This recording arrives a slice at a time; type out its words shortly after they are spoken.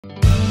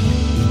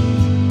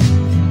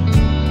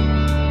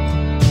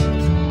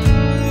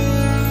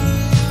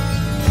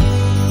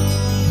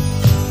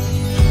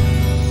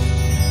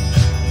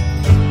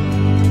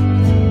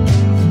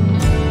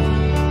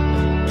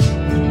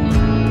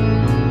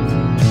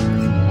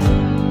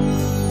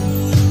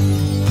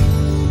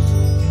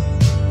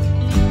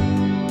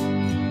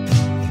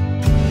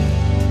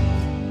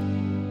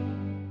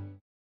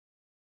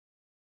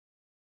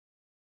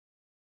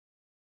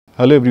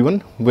Hello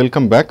everyone,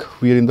 welcome back.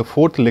 We are in the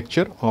fourth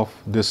lecture of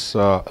this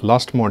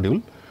last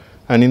module,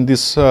 and in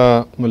this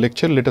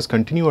lecture let us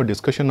continue our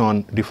discussion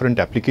on different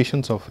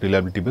applications of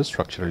reliability based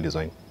structural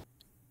design.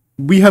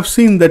 We have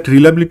seen that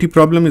reliability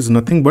problem is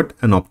nothing but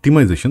an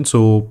optimization.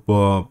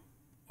 So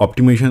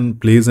optimization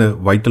plays a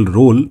vital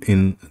role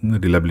in the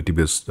reliability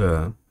based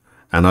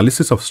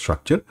analysis of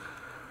structure.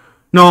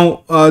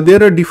 Now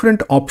there are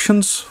different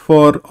options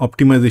for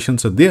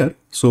optimizations are there.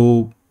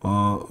 So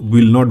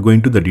we'll not go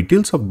into the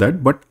details of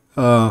that, but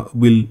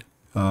we'll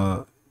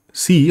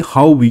see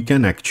how we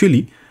can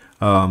actually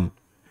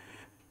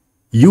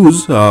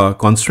use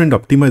constraint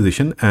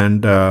optimization,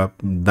 and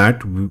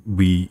that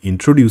we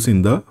introduce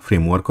in the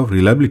framework of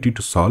reliability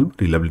to solve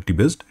reliability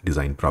based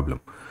design problem.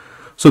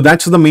 So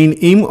that's the main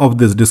aim of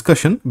this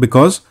discussion,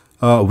 because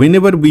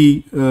whenever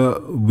we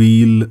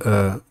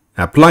will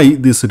apply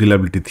this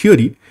reliability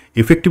theory,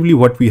 effectively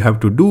what we have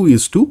to do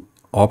is to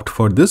opt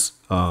for this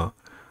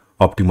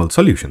optimal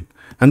solution.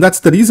 And that's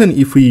the reason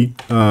if we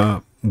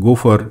go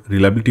for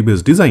reliability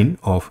based design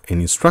of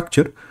any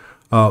structure,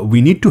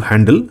 we need to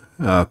handle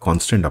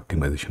constraint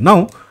optimization.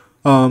 Now,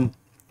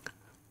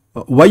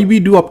 why we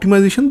do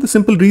optimization? The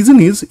simple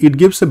reason is it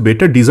gives a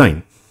better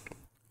design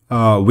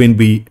when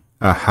we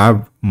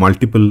have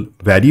multiple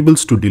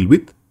variables to deal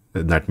with.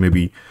 That may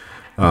be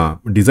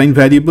design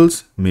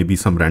variables, maybe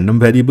some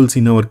random variables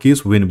in our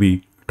case when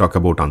we talk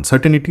about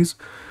uncertainties.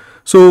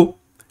 So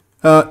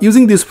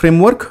using this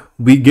framework,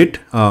 we get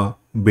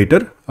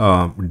better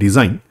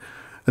design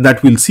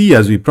that we'll see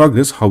as we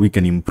progress how we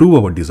can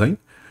improve our design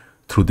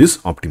through this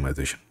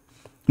optimization.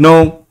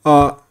 Now,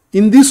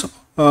 in this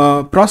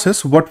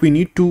process, what we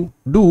need to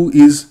do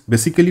is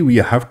basically we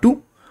have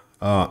to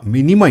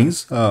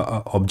minimize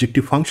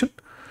objective function,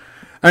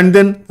 and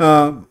then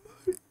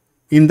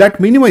in that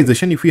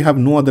minimization, if we have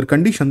no other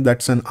condition,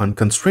 that's an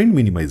unconstrained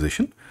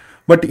minimization.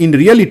 But in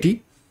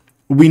reality,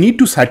 we need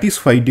to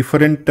satisfy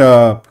different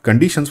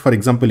conditions. For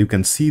example, you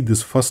can see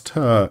this first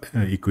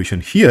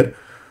equation here.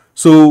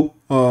 So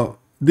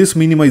this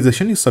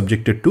minimization is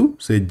subjected to,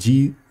 say,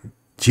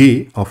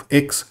 Gj of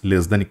x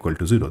less than equal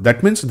to 0.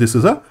 That means this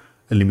is a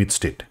limit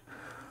state.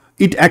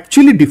 It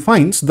actually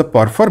defines the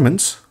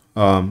performance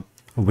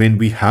when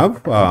we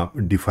have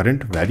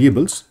different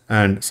variables,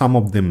 and some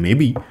of them may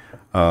be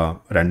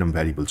random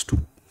variables too.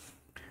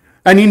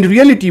 And in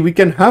reality, we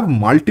can have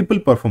multiple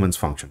performance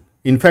functions.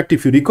 In fact,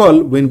 if you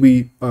recall, when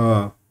we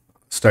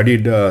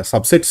studied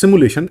subset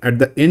simulation, at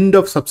the end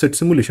of subset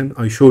simulation,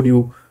 I showed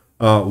you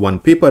one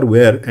paper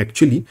where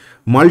actually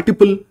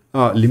multiple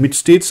limit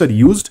states are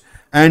used,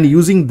 and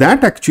using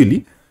that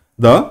actually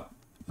the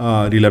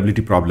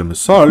reliability problem is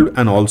solved,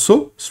 and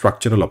also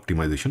structural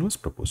optimization was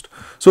proposed.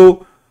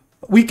 So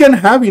we can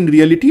have in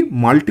reality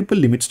multiple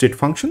limit state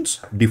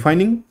functions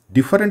defining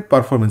different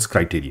performance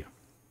criteria.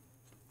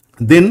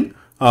 Then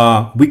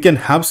we can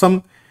have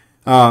some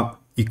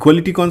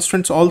equality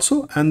constraints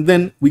also, and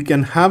then we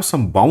can have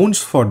some bounds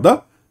for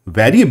the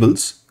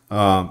variables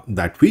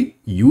that we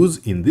use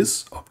in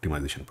this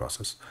optimization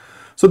process.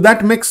 So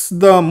that makes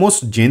the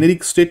most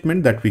generic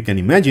statement that we can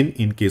imagine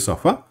in case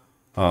of a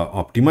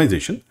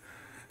optimization.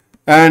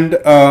 And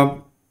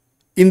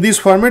in this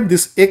format,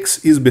 this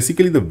x is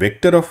basically the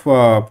vector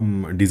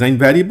of design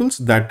variables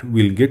that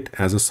we'll get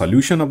as a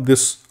solution of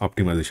this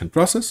optimization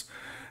process.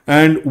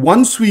 And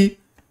once we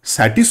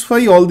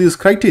satisfy all these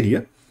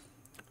criteria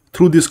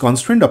through this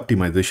constraint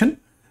optimization,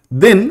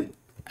 then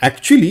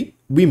actually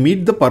we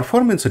meet the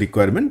performance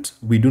requirements.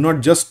 We do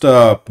not just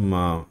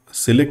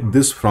select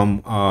this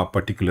from a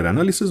particular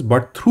analysis,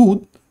 but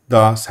through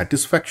the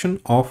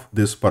satisfaction of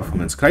this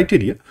performance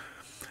criteria.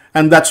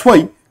 And that's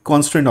why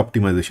constraint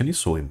optimization is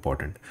so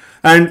important.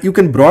 And you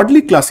can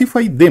broadly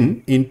classify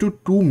them into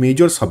two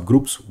major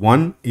subgroups.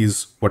 One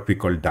is what we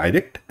call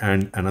direct,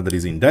 and another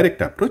is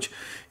indirect approach.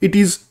 It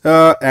is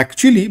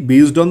actually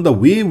based on the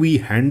way we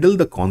handle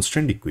the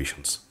constraint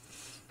equations.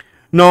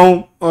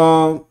 Now,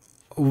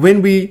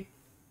 when we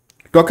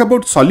talk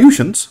about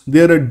solutions,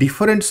 there are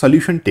different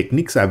solution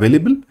techniques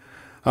available.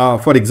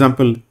 For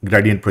example,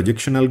 gradient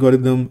projection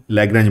algorithm,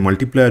 Lagrange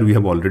multiplier, we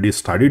have already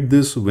studied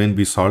this when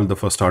we solved the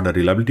first order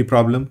reliability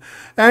problem.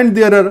 And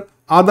there are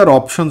other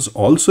options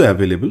also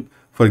available.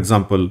 For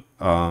example,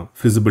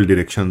 feasible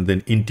direction,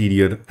 then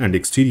interior and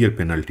exterior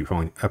penalty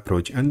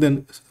approach, and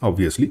then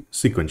obviously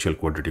sequential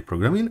quadratic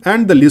programming,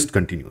 and the list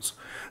continues.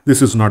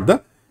 This is not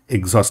the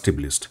exhaustive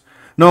list.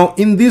 Now,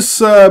 in this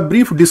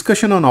brief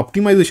discussion on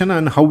optimization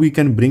and how we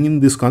can bring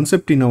in this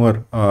concept in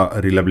our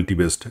reliability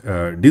based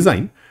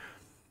design,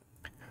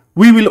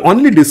 we will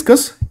only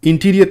discuss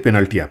interior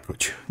penalty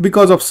approach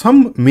because of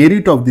some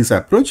merit of this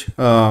approach.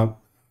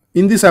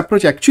 In this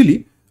approach,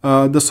 actually,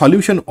 the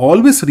solution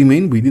always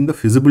remain within the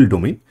feasible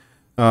domain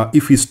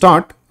if we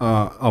start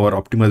our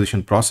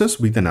optimization process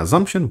with an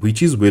assumption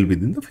which is well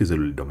within the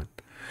feasible domain.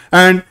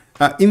 And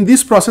in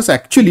this process,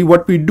 actually,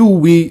 what we do,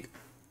 we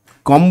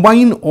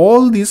combine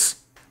all this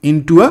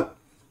into a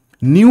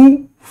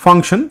new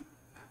function,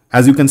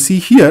 as you can see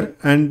here,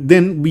 and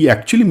then we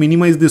actually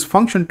minimize this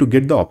function to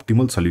get the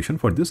optimal solution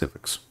for this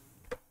fx.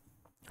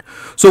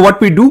 So what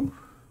we do,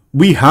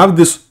 we have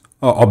this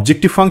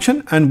objective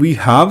function and we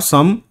have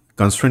some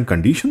constraint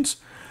conditions.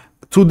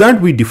 Through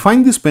that, we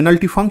define this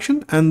penalty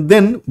function and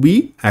then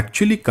we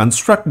actually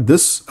construct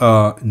this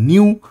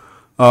new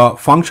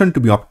function to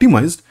be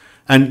optimized,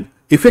 and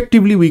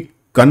effectively we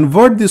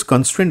convert this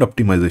constraint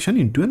optimization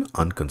into an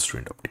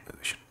unconstrained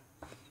optimization.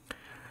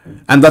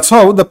 And that's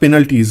how the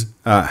penalty is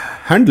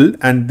handled,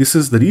 and this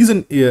is the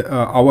reason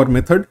our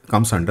method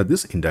comes under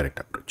this indirect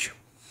approach.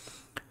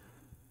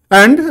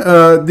 And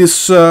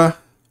this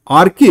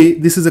RK,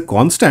 this is a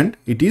constant,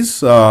 it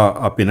is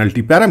a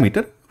penalty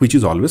parameter which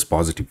is always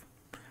positive.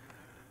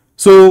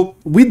 So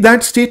with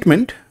that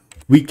statement,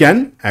 we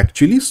can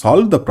actually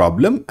solve the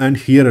problem, and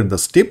here are the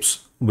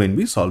steps when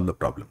we solve the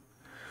problem.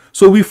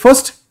 So we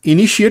first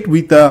initiate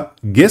with a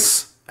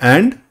guess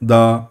and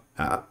the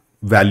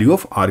value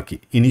of RK,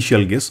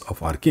 initial guess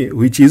of RK,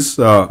 which is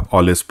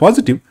always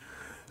positive,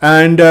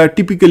 and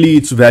typically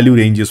its value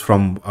ranges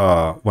from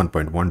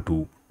 1.1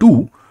 to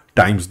 2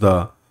 times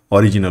the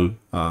original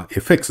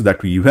effects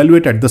that we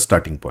evaluate at the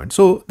starting point.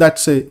 So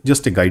that's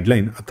just a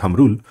guideline, a thumb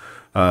rule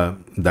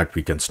that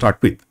we can start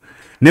with.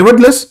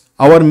 Nevertheless,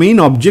 our main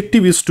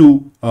objective is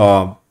to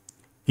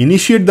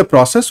initiate the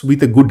process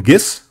with a good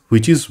guess,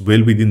 which is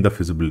well within the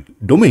feasible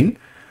domain.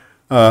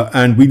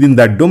 And within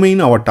that domain,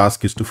 our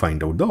task is to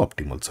find out the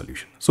optimal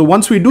solution. So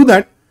once we do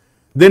that,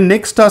 then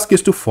next task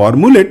is to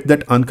formulate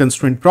that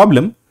unconstrained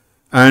problem.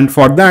 And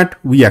for that,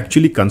 we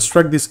actually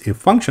construct this f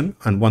function.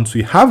 And once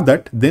we have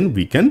that, then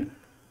we can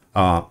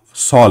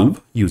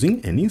solve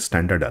using any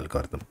standard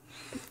algorithm,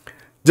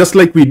 just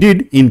like we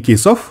did in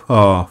case of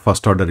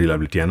first order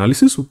reliability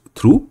analysis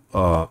through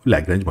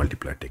Lagrange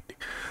multiplier technique.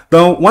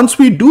 Now, once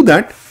we do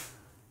that,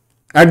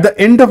 at the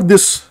end of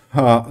this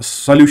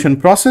solution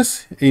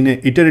process in an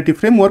iterative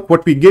framework,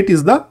 what we get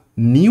is the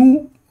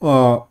new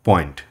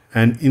point.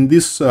 And in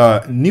this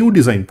new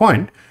design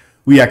point,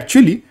 we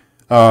actually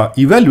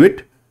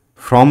evaluate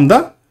from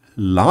the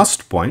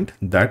last point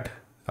that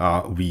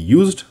we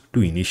used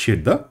to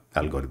initiate the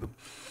algorithm.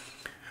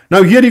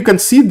 Now here you can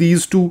see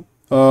these two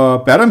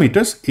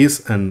parameters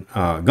S and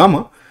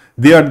gamma.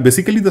 They are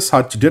basically the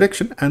search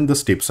direction and the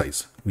step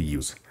size we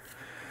use.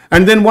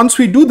 And then once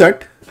we do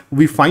that,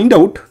 we find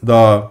out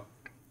the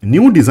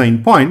new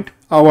design point.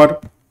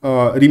 Our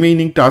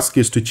remaining task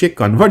is to check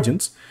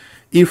convergence.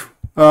 If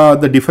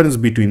the difference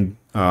between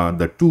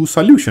the two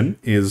solution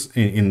is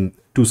in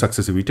two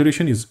successive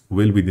iteration is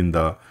well within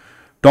the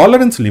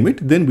tolerance limit,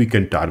 then we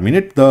can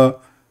terminate the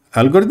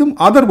algorithm.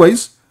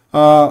 Otherwise,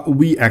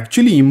 we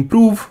actually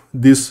improve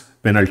this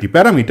penalty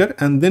parameter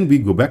and then we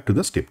go back to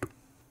the step 2.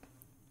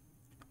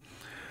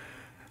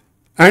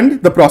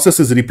 And the process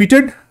is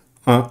repeated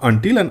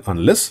until and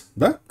unless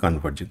the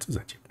convergence is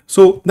achieved.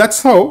 So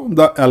that's how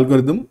the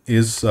algorithm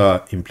is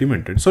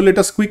implemented. So let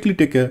us quickly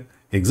take an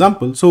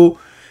example. So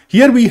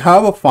here we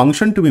have a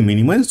function to be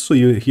minimized. So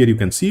here you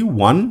can see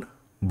 1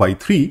 by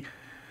 3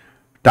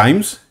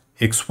 times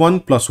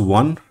x1 plus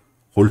 1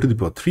 whole to the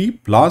power 3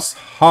 plus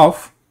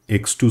half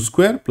x2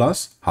 square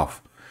plus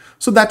half.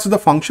 So that's the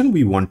function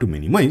we want to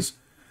minimize.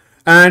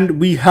 And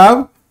we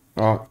have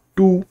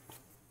two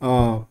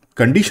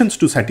conditions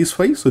to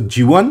satisfy. So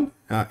g1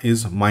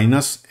 is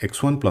minus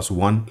x1 plus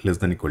 1 less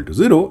than equal to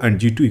 0 and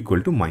g2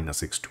 equal to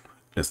minus x2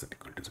 less than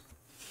equal to 0.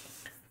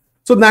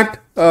 So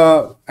that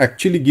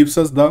actually gives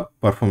us the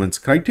performance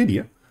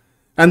criteria.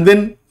 And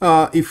then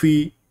if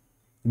we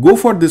go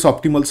for this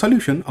optimal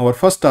solution, our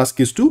first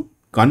task is to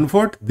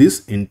convert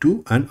this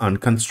into an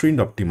unconstrained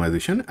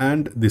optimization,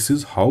 and this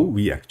is how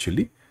we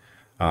actually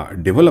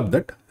develop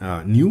that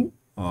new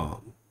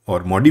or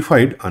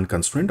modified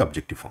unconstrained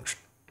objective function.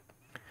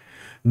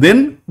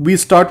 Then we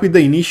start with the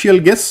initial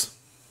guess.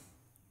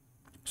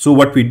 So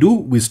what we do,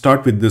 we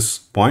start with this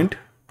point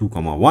 2,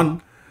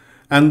 1,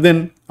 and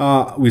then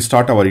we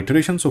start our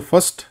iteration. So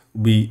first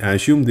we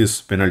assume this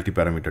penalty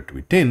parameter to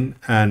be 10,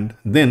 and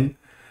then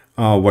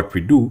what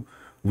we do,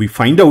 we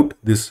find out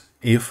this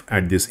f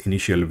at this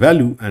initial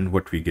value and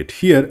what we get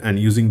here, and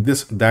using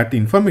that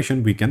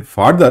information we can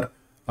further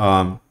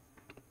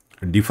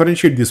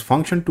differentiate this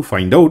function to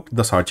find out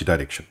the search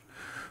direction.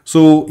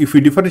 So if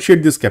we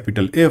differentiate this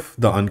capital F,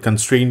 the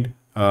unconstrained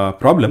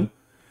problem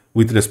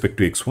with respect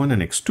to x1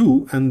 and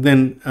x2, and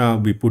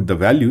then we put the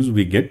values,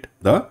 we get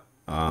the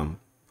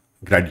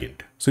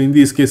gradient. So in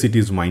this case it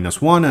is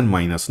 -1 and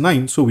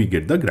 -9, so we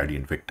get the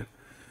gradient vector.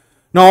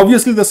 Now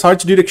obviously the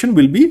search direction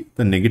will be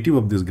the negative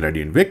of this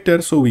gradient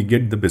vector, so we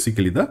get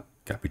basically the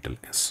capital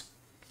S.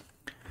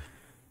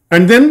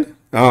 And then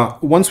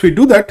once we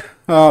do that,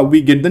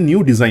 we get the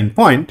new design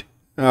point.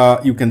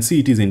 You can see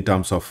it is in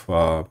terms of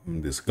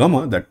this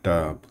gamma,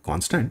 that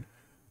constant.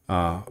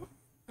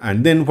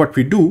 And then what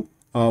we do,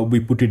 we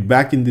put it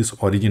back in this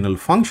original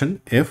function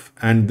f,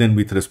 and then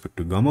with respect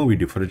to gamma, we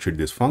differentiate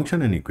this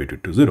function and equate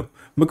it to 0,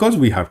 because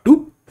we have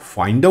to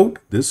find out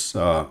this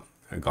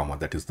gamma,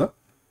 that is the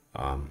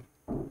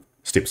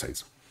step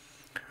size.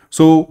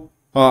 So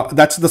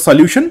that's the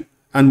solution.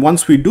 And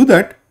once we do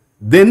that,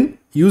 then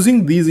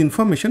using these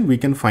information, we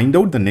can find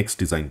out the next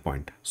design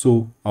point.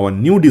 So our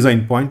new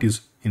design point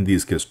is in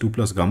this case 2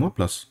 plus gamma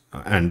plus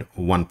and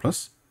 1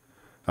 plus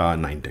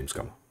 9 times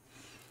gamma.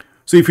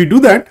 So if we do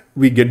that,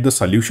 we get the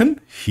solution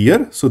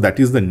here. So that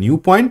is the new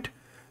point.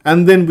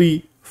 And then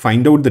we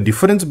find out the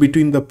difference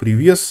between the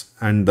previous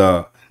and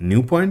the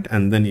new point.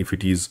 And then if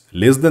it is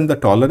less than the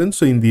tolerance,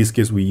 so in this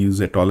case, we use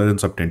a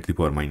tolerance of 10 to the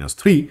power minus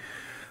 3.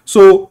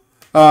 So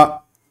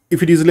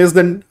if it is less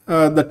than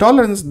the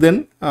tolerance,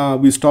 then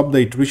we stop the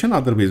iteration.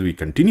 Otherwise, we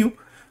continue.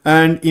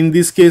 And in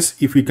this case,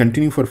 if we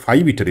continue for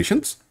 5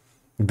 iterations,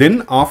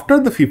 then after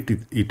the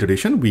 5th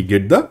iteration, we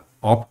get the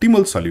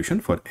optimal solution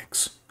for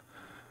x.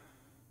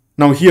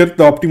 Now here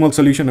the optimal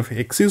solution of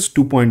x is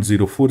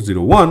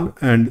 2.0401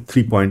 and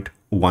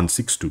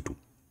 3.1622.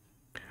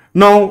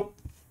 Now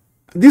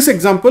this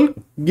example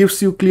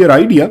gives you clear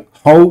idea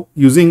how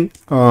using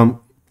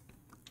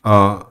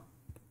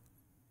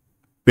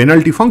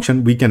penalty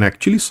function we can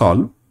actually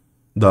solve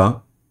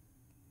the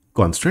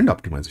constraint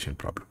optimization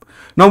problem.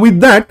 Now with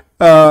that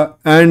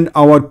and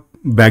our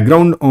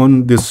background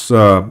on this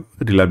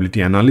reliability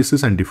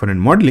analysis and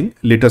different modeling,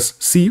 let us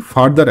see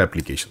further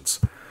applications.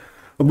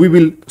 We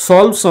will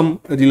solve some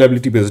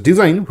reliability based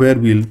design where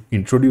we'll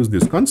introduce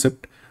this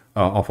concept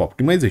of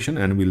optimization,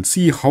 and we'll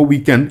see how we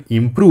can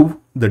improve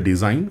the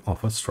design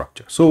of a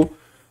structure. So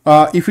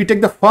if we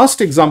take the first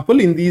example,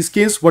 in this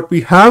case what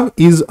we have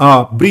is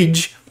a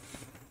bridge.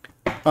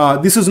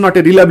 This is not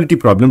a reliability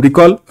problem.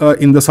 Recall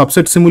in the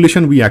subset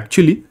simulation we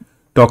actually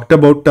talked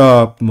about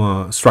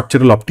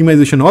structural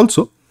optimization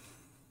also.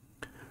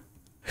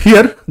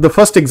 Here the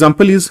first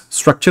example is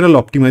structural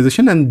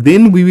optimization, and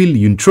then we will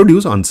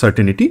introduce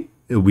uncertainty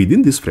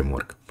within this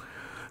framework.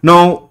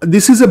 Now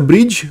this is a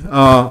bridge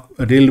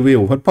railway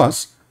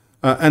overpass,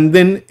 and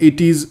then it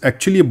is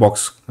actually a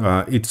box.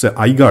 It's a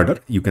eye girder.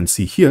 You can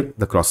see here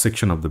the cross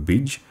section of the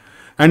bridge,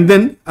 and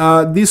then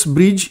this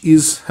bridge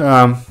is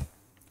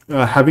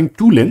having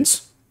 2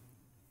 lanes,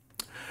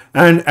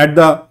 and at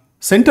the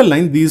center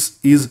line this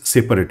is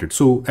separated.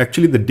 So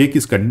actually the deck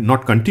is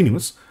not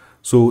continuous,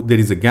 so there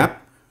is a gap.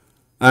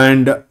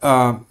 And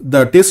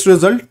the test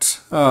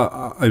results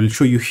I will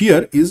show you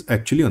here is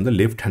actually on the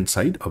left hand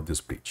side of this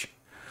bridge.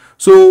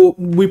 So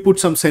we put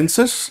some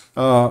sensors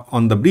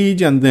on the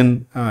bridge and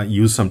then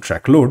use some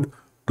track load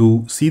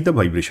to see the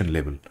vibration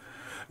level.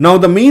 Now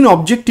the main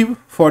objective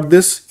for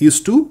this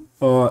is to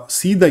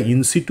see the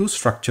in situ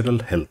structural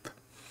health.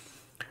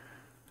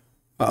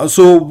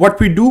 So what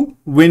we do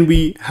when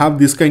we have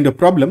this kind of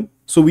problem,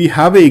 so we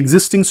have an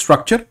existing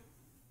structure,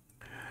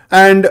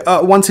 and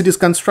once it is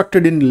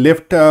constructed in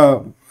left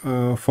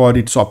for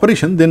its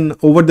operation, then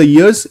over the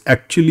years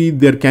actually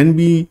there can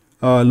be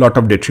a lot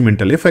of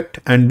detrimental effect,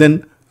 and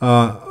then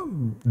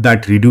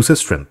that reduces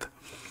strength.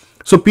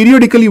 So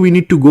periodically we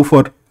need to go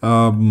for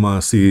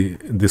see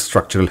this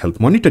structural health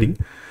monitoring,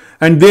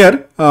 and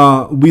there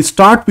we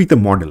start with a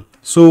model.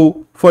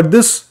 So for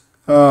this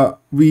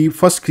we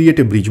first create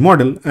a bridge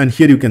model, and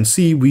here you can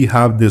see we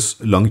have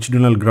this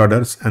longitudinal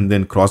girders and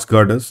then cross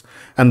girders,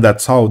 and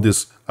that's how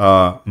this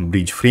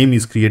bridge frame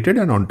is created,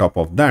 and on top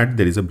of that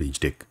there is a bridge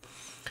deck.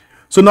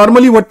 So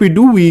normally what we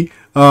do, we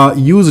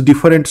use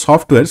different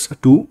softwares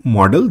to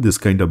model this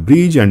kind of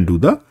bridge and do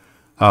the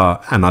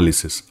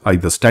analysis,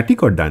 either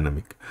static or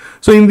dynamic.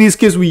 So in this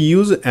case we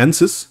use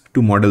ANSYS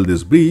to model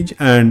this bridge,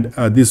 and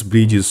this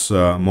bridge is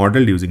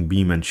modeled using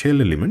beam and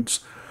shell elements.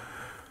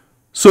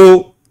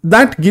 So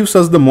that gives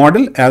us the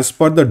model as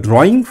per the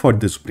drawing for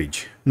this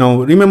bridge.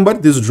 Now remember,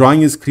 this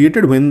drawing is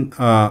created when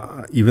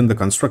even the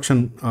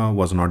construction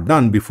was not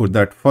done. Before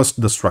that,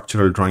 first the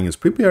structural drawing is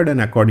prepared,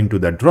 and according to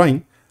that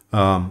drawing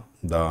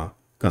the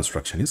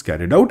construction is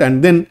carried out,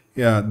 and then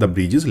the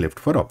bridge is left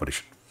for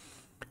operation.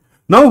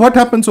 Now what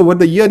happens over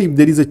the year, if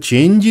there is a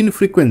change in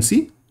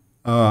frequency,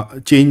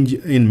 change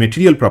in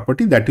material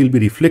property, that will be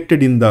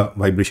reflected in the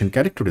vibration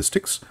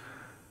characteristics.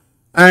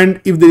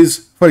 And if there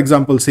is, for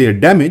example, say a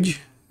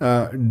damage,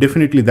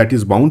 definitely that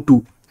is bound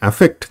to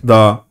affect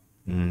the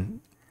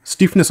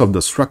stiffness of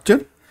the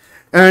structure.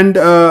 And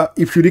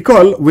if you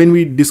recall, when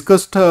we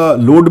discussed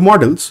load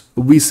models,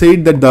 we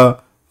said that the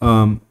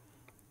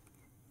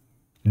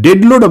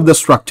dead load of the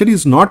structure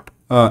is not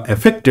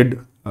affected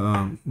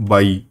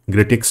by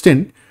great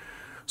extent.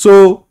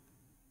 So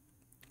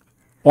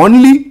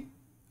only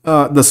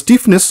the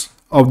stiffness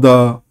of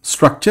the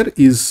structure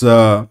is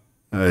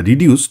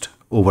reduced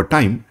over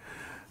time.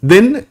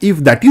 Then if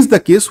that is the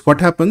case, what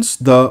happens?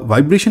 The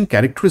vibration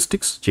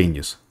characteristics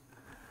changes.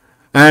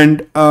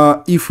 And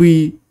if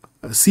we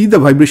see the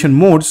vibration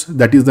modes,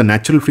 that is the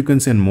natural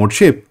frequency and mode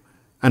shape,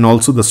 and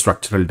also the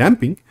structural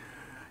damping,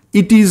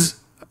 it is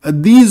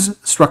these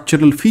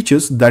structural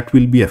features that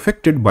will be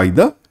affected by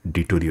the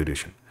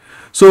deterioration.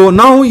 So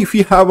now if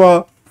we have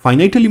a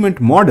finite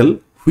element model,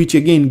 which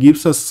again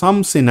gives us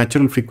some, say,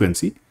 natural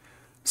frequency,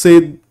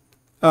 say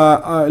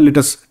let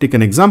us take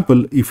an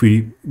example. If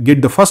we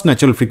get the first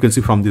natural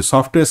frequency from this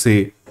software,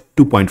 say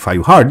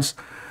 2.5 Hertz,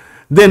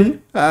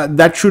 then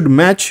that should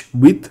match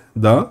with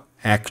the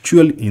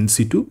actual in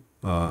situ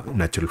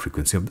natural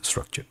frequency of the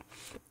structure.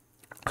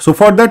 So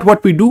for that,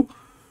 what we do,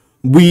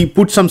 we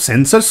put some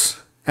sensors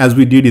as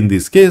we did in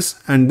this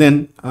case, and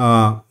then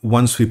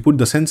once we put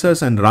the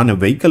sensors and run a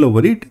vehicle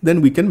over it,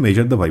 then we can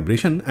measure the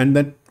vibration, and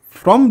then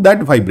from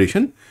that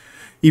vibration,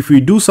 if we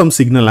do some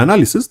signal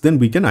analysis, then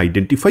we can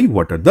identify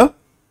what are the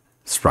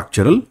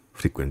structural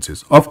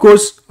frequencies. Of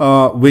course,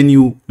 when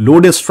you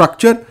load a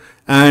structure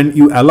and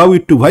you allow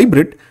it to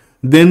vibrate,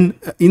 then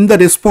in the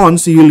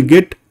response you will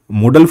get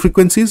modal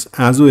frequencies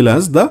as well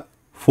as the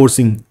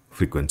forcing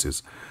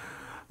frequencies.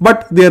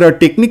 But there are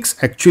techniques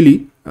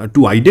actually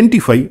to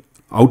identify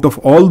out of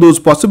all those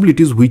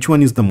possibilities which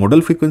one is the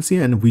modal frequency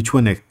and which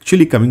one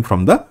actually coming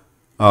from the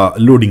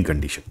loading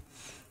condition.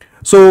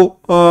 So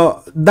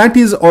that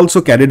is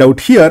also carried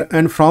out here,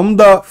 and from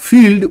the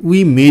field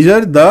we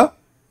measure the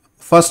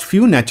first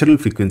few natural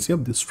frequency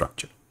of this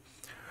structure.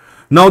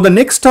 Now the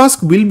next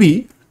task will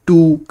be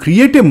to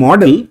create a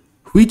model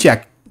which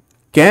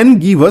can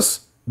give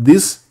us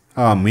this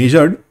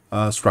measured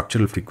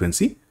structural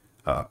frequency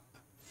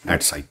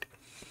at site.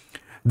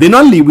 Then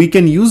only we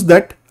can use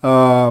that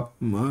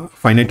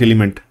finite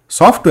element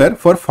software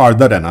for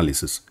further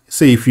analysis.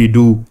 Say if we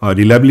do a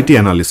reliability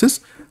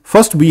analysis,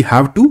 first we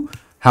have to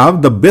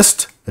have the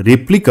best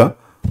replica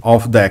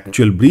of the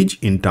actual bridge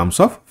in terms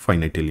of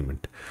finite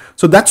element.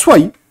 So that's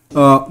why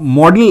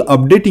model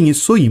updating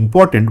is so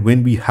important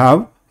when we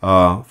have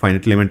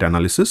finite element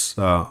analysis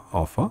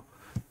of a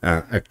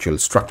actual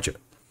structure.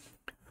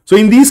 So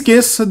in this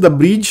case, the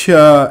bridge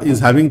is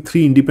having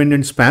 3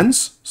 independent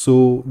spans.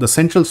 So the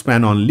central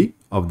span only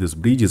of this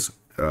bridge is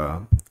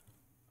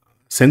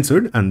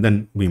censored, and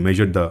then we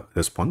measured the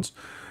response.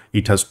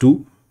 It has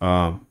 2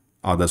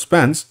 other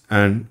spans,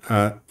 and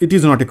it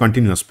is not a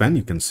continuous span.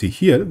 You can see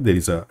here there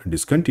is a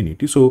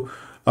discontinuity. So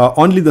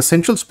only the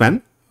central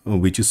span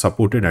which is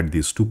supported at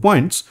these 2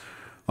 points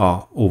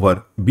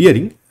over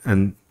bearing,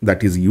 and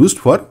that is used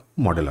for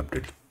model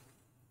updating.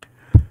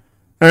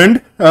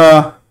 And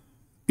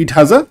it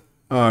has a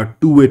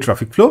 2-way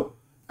traffic flow,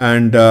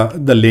 and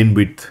the lane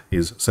width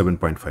is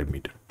 7.5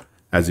 meter,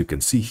 as you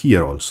can see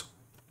here also.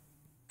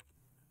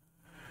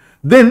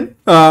 Then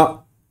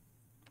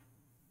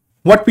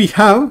what we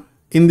have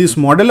in this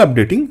model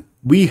updating,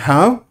 we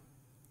have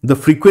the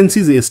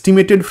frequencies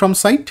estimated from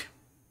site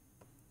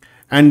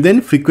and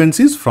then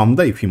frequencies from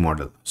the FE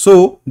model.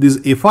 So this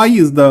Fi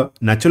is the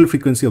natural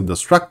frequency of the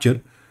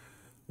structure.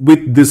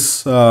 With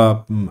this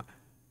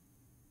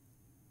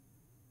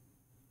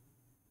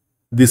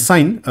this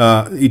sign,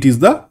 it is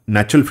the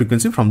natural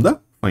frequency from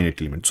the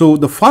finite element. So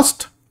the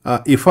first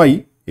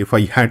Fi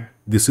hat,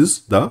 this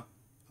is the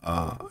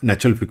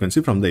natural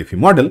frequency from the FE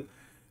model,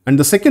 and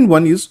the second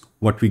one is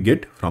what we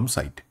get from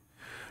site.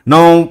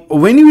 Now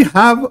when we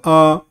have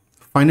a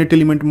finite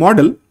element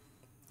model,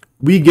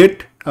 we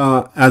get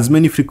as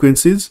many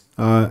frequencies,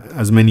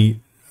 as many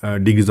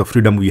degrees of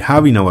freedom we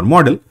have in our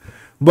model.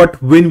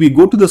 But when we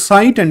go to the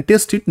site and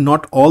test it,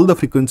 not all the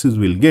frequencies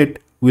we'll get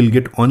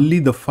only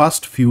the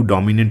first few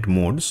dominant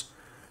modes,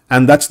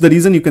 and that's the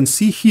reason you can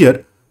see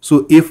here.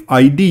 So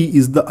FID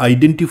is the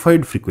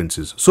identified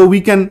frequencies. So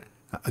we can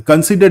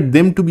consider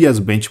them to be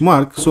as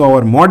benchmark. So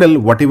our model,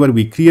 whatever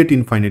we create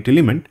in finite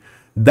element,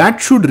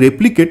 that should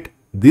replicate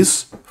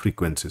these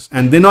frequencies,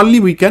 and then only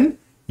we can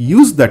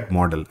use that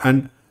model,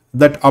 and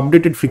that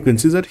updated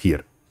frequencies are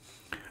here.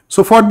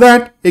 So for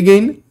that,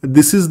 again,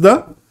 this is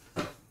the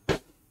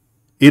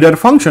error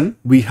function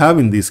we have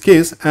in this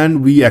case,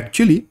 and we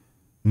actually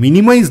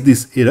minimize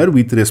this error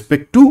with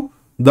respect to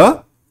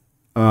the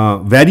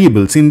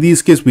variables. In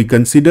this case, we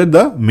consider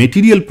the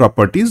material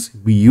properties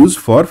we use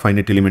for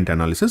finite element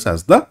analysis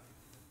as the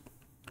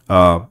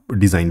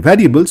design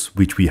variables,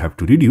 which we have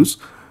to reduce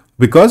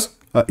because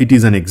it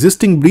is an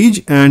existing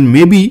bridge, and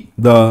maybe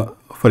the,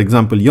 for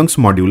example, Young's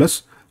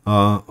modulus,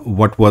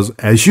 what was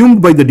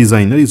assumed by the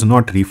designer is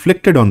not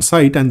reflected on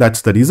site, and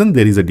that's the reason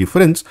there is a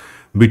difference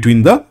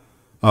between the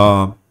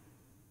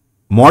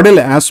model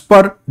as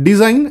per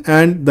design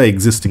and the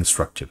existing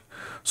structure.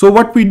 So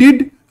what we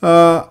did,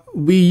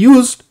 we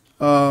used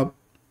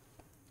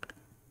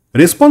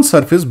response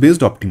surface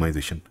based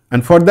optimization,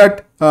 and for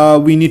that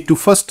we need to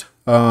first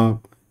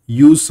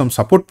use some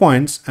support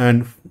points,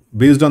 and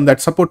based on that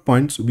support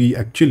points we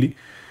actually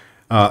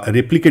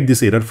replicate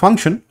this error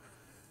function,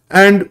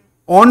 and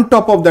on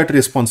top of that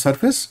response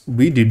surface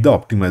we did the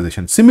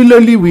optimization.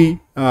 Similarly, we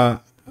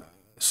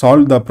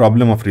solved the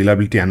problem of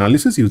reliability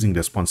analysis using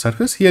response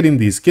surface. Here in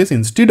this case,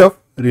 instead of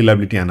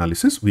reliability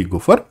analysis, we go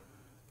for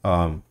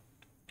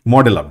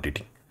model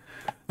updating,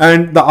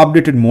 and the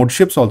updated mode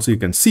shapes also you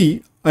can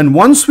see. And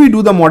once we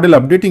do the model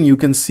updating, you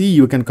can see,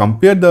 you can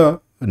compare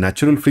the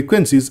natural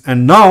frequencies,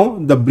 and now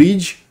the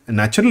bridge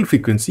natural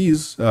frequency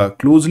is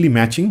closely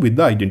matching with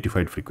the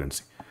identified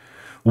frequency.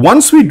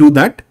 Once we do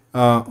that,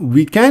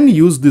 we can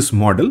use this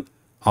model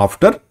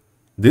after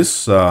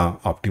this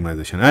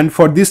optimization. And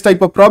for this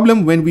type of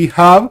problem, when we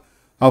have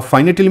a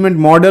finite element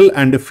model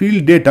and a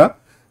field data,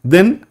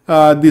 then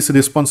this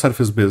response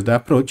surface based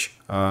approach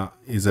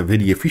is a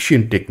very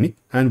efficient technique,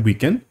 and we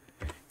can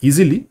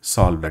easily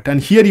solve that. And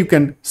here you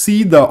can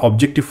see the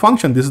objective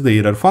function. This is the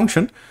error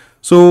function.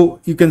 So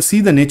you can see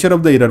the nature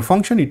of the error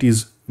function. It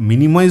is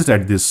minimized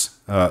at this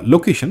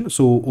location.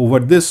 So over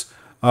this,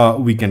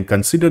 we can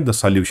consider the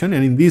solution.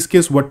 And in this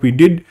case, what we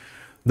did,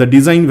 the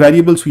design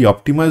variables we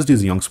optimized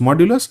is Young's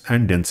modulus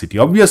and density.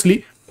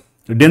 Obviously,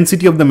 the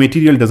density of the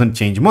material doesn't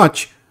change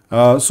much.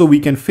 So we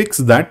can fix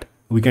that.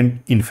 We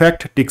can in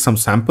fact take some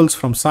samples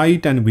from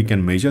site and we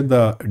can measure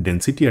the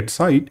density at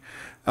site.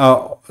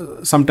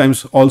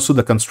 Sometimes also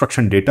the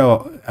construction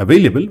data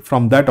available.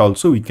 From that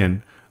also we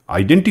can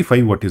identify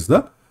what is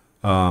the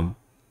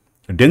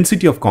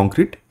density of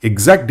concrete,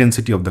 exact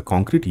density of the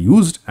concrete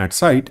used at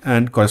site,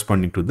 and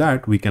corresponding to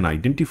that we can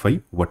identify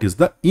what is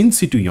the in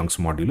situ Young's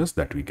modulus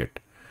that we get.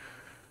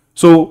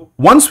 So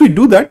once we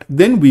do that,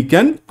 then we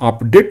can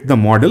update the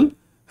model,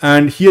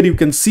 and here you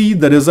can see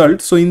the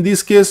result. So in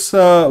this case,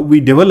 we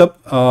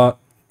develop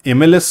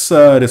MLS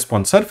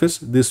response surface.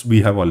 This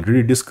we have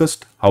already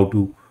discussed, how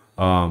to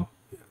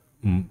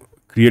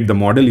create the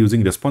model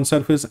using response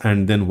surface,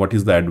 and then what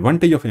is the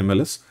advantage of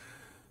MLS.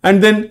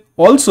 And then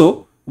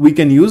also we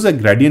can use a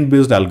gradient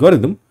based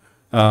algorithm,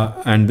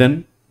 and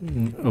then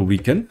we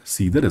can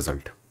see the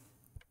result.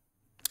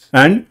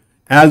 And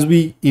as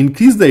we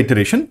increase the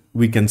iteration,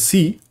 we can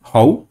see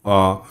how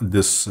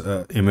this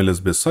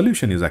MLS based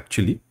solution is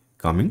actually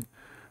coming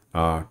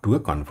to a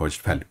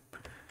converged value.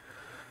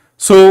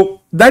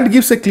 So that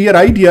gives a clear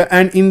idea.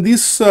 And in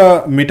this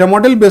meta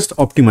model based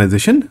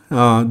optimization,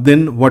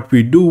 then what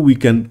we do, we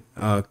can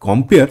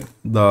compare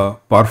the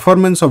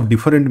performance of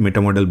different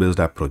meta model based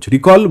approach.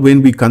 Recall,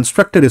 when we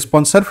construct a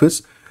response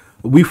surface,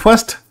 we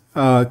first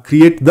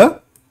create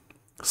the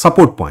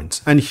support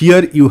points, and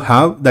here you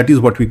have, that is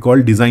what we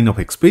call design of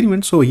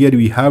experiment. So here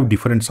we have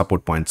different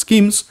support point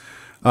schemes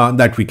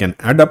that we can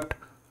adapt.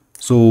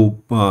 So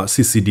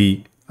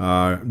CCD,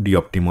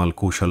 D-optimal,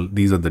 Koshal,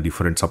 these are the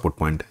different support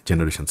point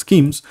generation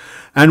schemes.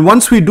 And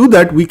once we do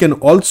that, we can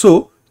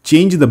also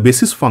change the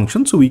basis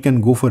function. So we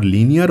can go for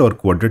linear or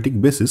quadratic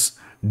basis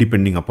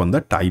depending upon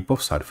the type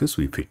of surface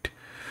we fit.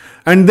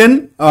 And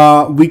then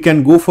we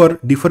can go for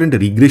different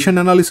regression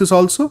analysis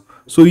also.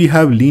 So we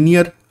have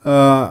linear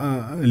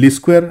least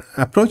square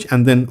approach,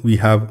 and then we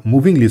have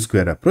moving least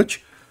square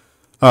approach.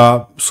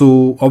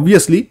 So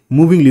obviously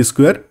moving least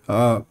square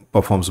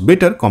performs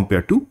better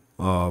compared to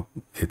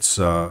its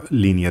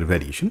linear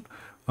variation,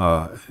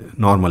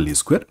 normal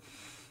least square.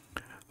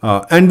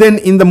 And then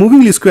in the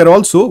moving least square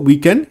also, we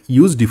can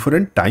use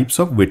different types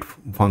of weight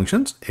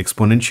functions,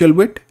 exponential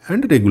weight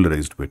and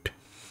regularized weight.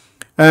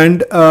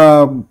 And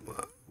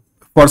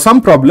for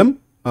some problem,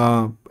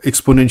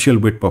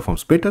 exponential weight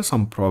performs better,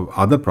 some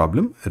other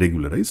problem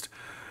regularized.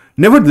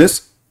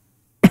 Nevertheless,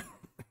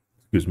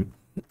 excuse me,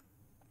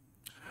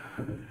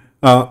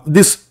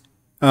 this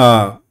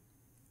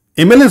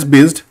MLS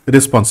based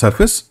response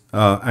surface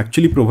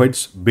actually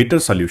provides better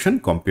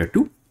solution compared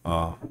to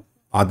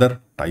other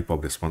type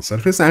of response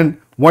surface.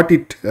 And what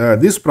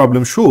this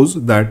problem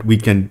shows, that we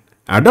can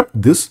adapt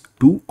this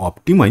to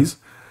optimize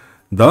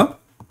the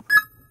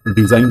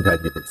design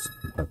variables.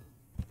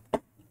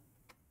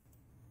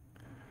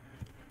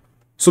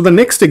 So the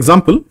next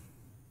example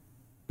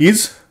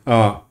is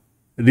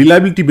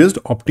reliability based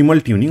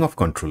optimal tuning of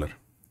controller.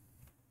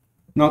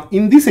 Now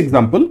in this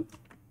example,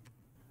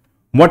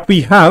 what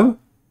we have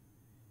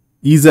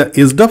is a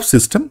SDOF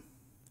system,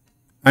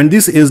 and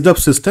this SDOF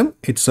system,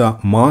 it's a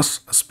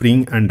mass,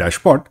 spring and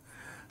dashpot.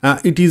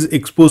 It is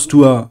exposed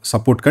to a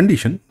support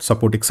condition,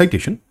 support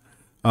excitation.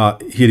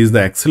 Here is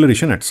the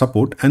acceleration at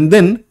support, and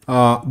then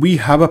we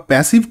have a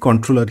passive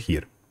controller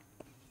here.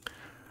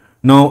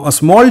 Now a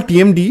small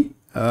TMD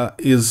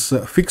is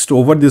fixed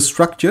over this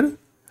structure,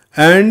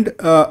 and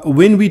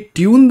when we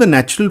tune the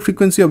natural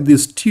frequency of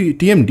this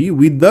TMD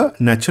with the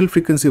natural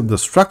frequency of the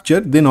structure,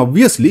 then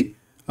obviously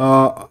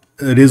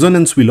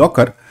resonance will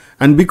occur,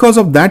 and because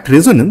of that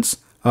resonance,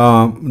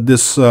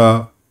 this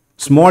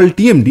small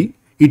TMD,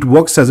 it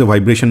works as a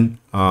vibration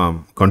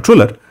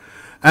controller,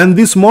 and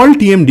this small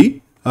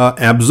TMD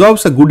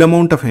absorbs a good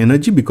amount of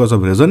energy because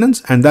of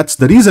resonance, and that's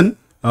the reason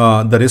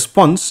the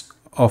response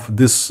of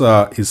this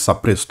is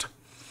suppressed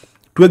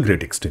to a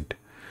great extent.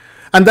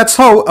 And that's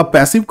how a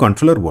passive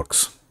controller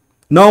works.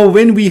 Now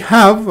when we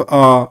have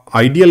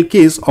ideal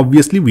case,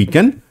 obviously we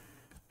can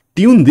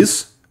tune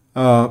this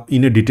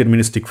in a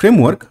deterministic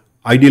framework.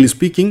 Ideally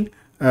speaking,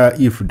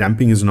 if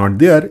damping is not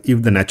there,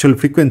 if the natural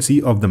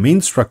frequency of the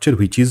main structure,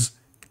 which is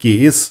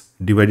Ks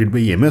divided by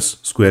ms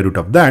square root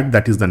of that,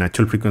 that is the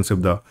natural frequency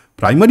of the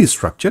primary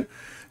structure,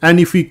 and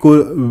if we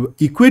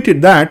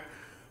equated that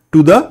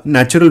to the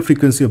natural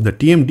frequency of the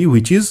TMD,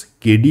 which is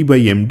Kd by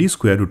Md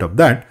square root of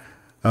that,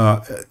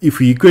 if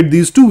we equate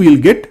these two, we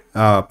will get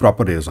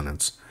proper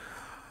resonance.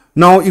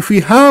 Now if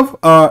we have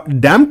a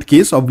damped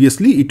case,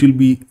 obviously it will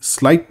be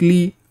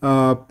slightly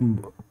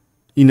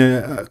in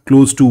a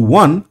close to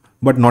 1,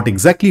 but not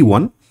exactly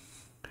 1.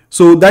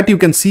 So that you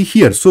can see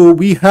here. So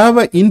we have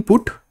an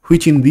input,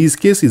 which in this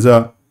case is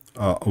a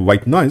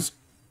white noise,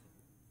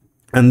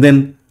 and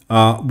then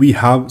we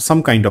have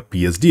some kind of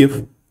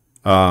PSDF,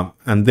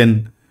 and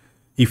then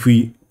if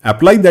we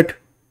apply that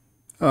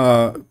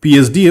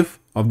PSDF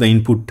of the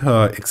input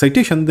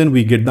excitation, then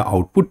we get the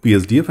output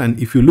PSDF. And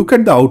if you look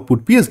at the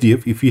output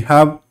PSDF, if we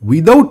have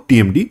without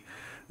TMD,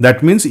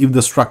 that means if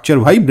the structure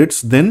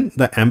vibrates, then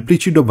the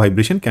amplitude of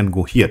vibration can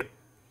go here.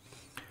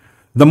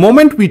 The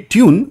moment we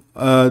tune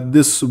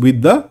this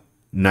with the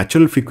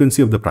natural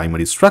frequency of the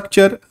primary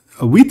structure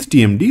with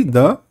TMD,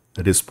 the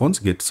response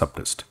gets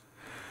suppressed.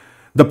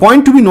 The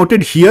point to be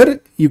noted here,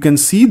 you can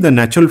see the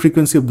natural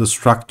frequency of the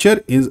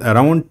structure is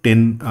around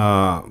 10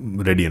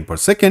 radian per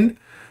second.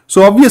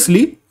 So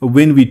obviously,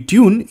 when we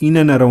tune in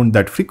and around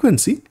that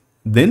frequency,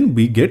 then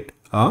we get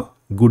a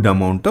good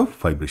amount of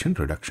vibration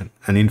reduction.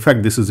 And in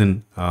fact, this is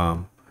in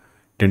 10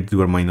 to the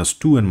power minus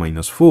 2 and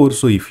minus 4.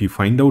 So if you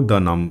find out the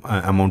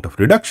amount of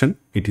reduction,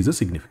 it is a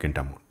significant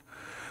amount.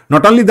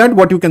 Not only that,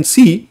 what you can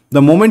see,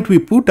 the moment we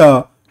put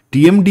a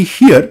TMD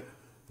here,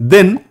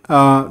 then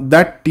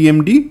that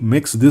TMD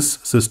makes this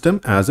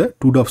system as a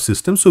 2-DOF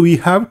system. So we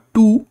have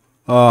two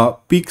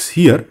peaks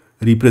here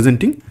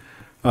representing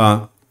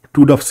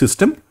 2-DOF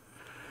system.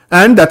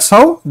 And that's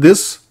how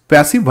this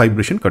passive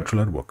vibration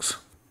controller works.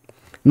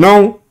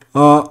 Now,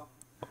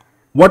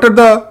 what are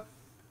the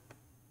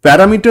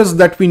parameters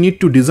that we need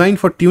to design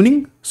for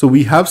tuning? So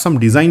we have some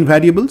design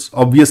variables.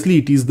 Obviously,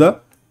 it is the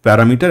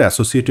parameter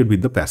associated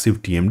with the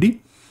passive TMD.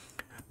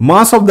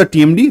 Mass of the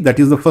TMD, that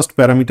is the first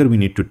parameter we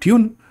need to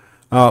tune.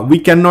 We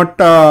cannot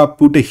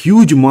put a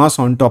huge mass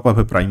on top of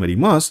a primary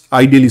mass.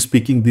 Ideally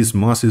speaking, this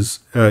mass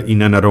is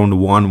in and around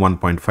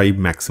 1.5,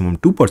 maximum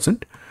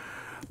 2%.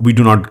 We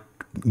do not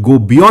go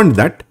beyond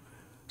that.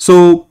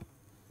 So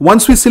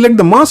once we select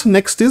the mass,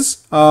 next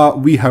is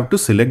we have to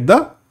select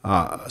the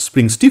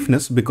spring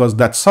stiffness, because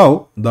that's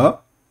how the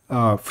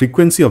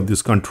frequency of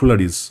this controller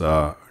is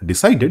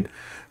decided.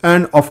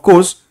 And of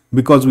course,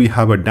 because we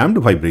have a damped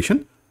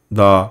vibration,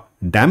 the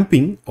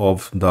damping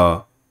of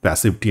the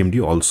passive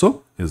TMD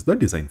also is the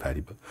design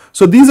variable.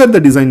 So these are the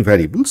design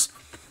variables.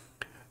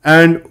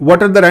 And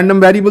what are the random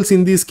variables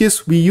in this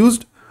case we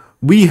used?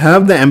 We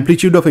have the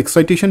amplitude of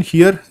excitation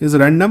here is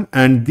random,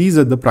 and these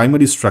are the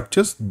primary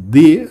structures.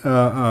 They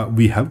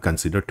we have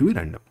considered to be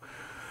random.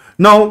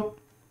 Now,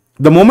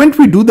 the moment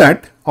we do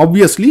that,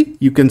 obviously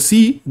you can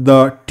see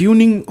the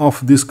tuning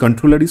of this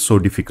controller is so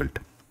difficult.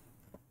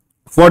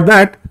 For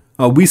that,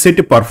 we set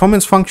a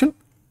performance function.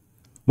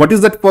 What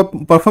is that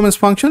performance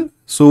function?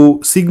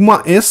 So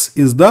sigma s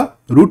is the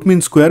root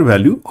mean square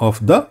value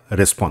of the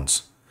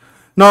response.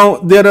 Now,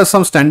 there are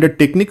some standard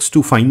techniques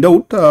to find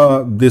out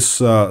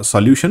this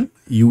solution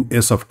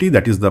US of t,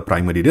 that is the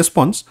primary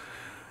response,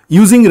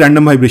 using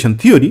random vibration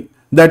theory,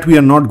 that we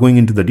are not going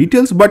into the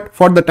details, but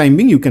for the time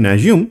being you can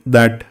assume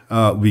that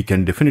we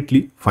can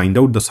definitely find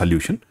out the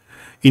solution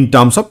in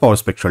terms of power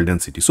spectral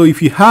density. So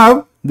if you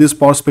have this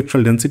power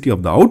spectral density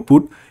of the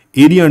output,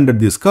 area under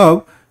this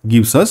curve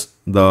gives us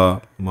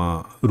the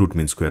root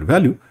mean square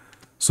value.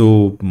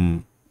 So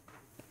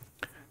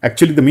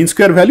actually the mean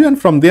square value, and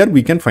from there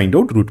we can find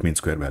out root mean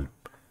square value.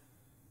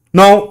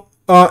 Now,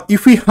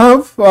 if we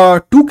have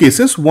two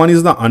cases, one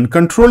is the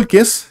uncontrolled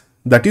case,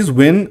 that is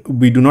when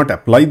we do not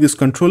apply this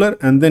controller,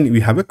 and then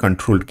we have a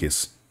controlled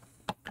case.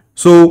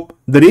 So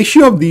the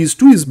ratio of these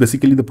two is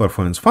basically the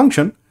performance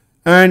function,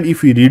 and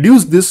if we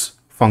reduce this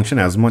function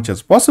as much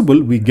as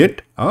possible, we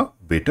get a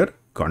better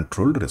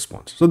controlled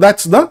response. So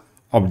that's the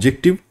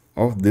objective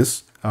of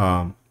this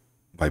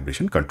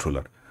vibration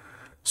controller.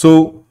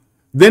 So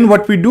then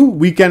what we do,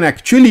 we can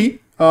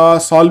actually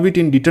solve it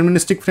in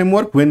deterministic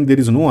framework when there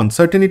is no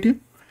uncertainty.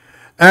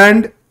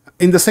 And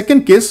in the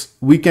second case,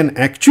 we can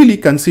actually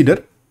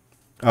consider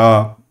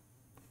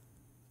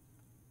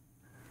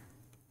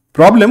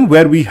problem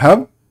where we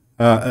have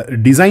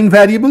design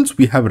variables,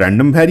 we have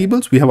random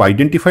variables, we have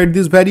identified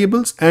these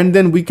variables, and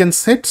then we can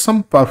set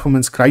some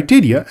performance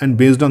criteria, and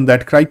based on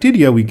that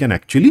criteria, we can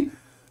actually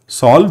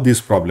solve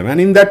this problem. And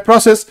in that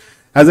process,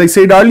 as I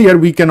said earlier,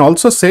 we can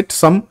also set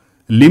some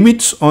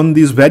limits on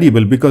this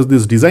variable, because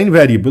these design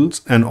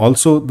variables and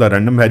also the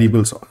random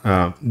variables,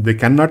 they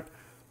cannot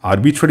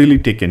arbitrarily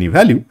take any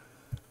value.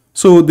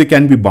 So they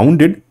can be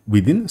bounded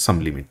within some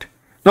limit.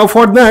 Now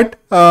for that,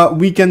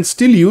 we can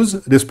still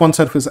use response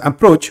surface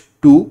approach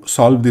to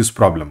solve this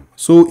problem.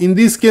 So in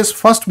this case,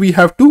 first we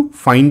have to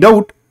find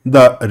out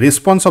the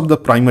response of the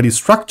primary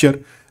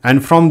structure,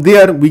 and from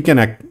there we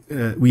can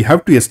we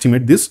have to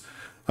estimate this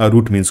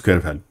root mean square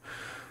value.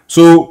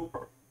 So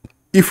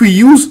if we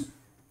use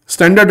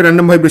standard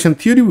random vibration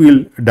theory, we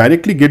will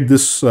directly get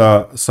this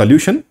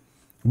solution.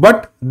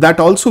 But that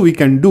also we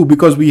can do,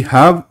 because we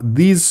have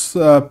these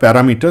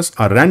parameters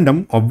are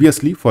random.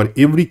 Obviously, for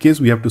every case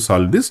we have to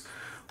solve this,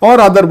 or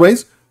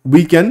otherwise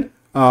we can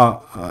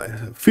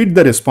fit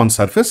the response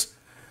surface.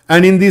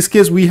 And in this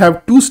case, we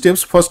have two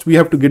steps. First, we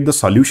have to get the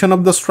solution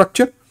of the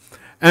structure,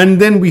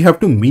 and then we have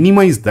to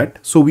minimize that.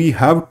 So we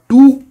have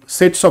two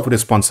sets of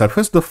response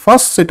surface. The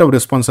first set of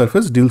response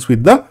surface deals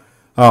with the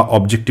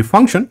objective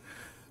function,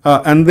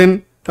 and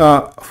then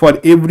for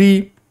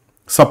every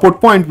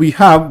support point we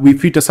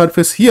fit a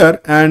surface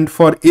here, and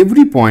for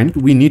every point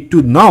we need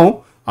to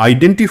now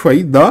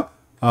identify the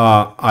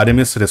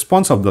RMS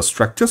response of the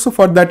structure. So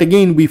for that,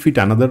 again we fit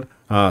another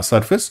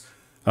surface.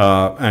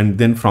 and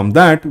then from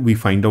that we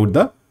find out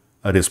the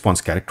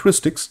response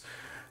characteristics,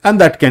 and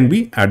that can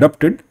be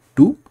adapted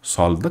to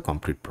solve the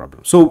complete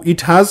problem. So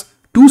it has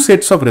two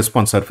sets of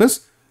response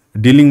surface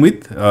dealing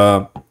with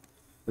the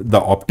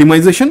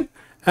optimization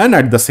and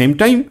at the same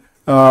time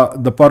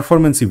the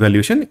performance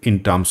evaluation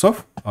in terms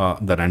of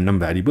the random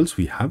variables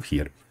we have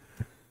here.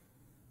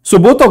 So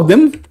both of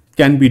them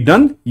can be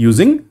done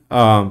using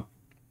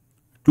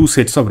two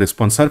sets of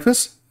response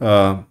surface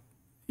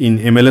in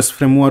MLS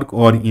framework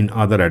or in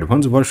other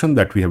advanced version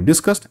that we have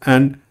discussed,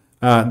 and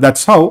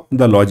that's how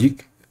the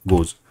logic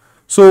goes.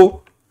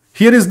 So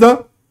here is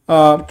the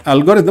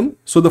algorithm.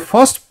 So the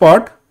first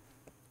part,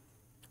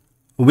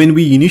 when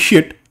we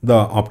initiate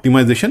the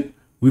optimization,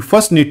 we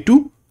first need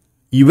to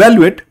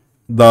evaluate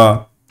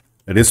the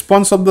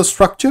response of the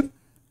structure,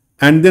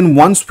 and then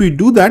once we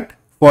do that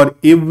for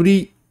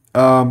every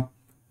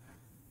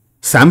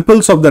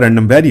samples of the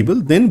random variable,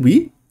 then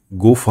we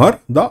go for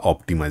the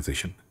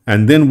optimization.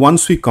 And then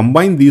once we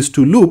combine these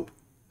two loops,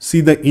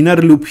 see the inner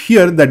loop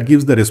here that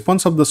gives the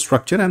response of the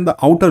structure, and the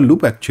outer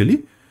loop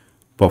actually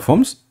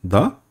performs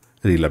the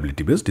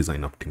reliability based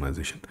design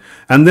optimization.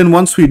 And then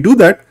once we do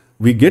that,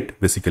 we get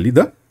basically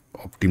the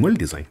optimal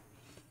design.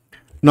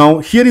 Now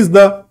here is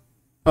the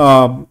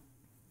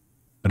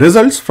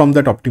results from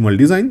that optimal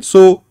design.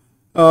 So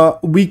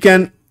we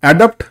can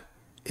adapt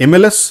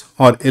MLS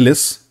or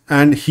LS,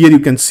 and here you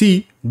can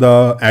see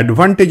the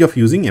advantage of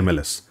using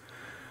MLS.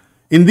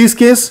 In this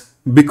case,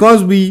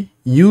 because we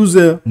use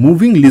a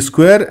moving least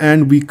square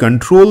and we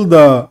control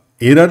the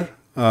error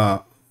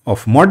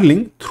of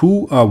modeling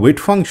through a weight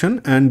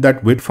function, and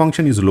that weight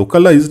function is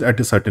localized at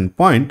a certain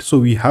point. So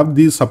we have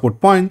these support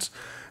points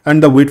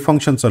and the weight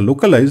functions are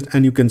localized,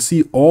 and you can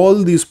see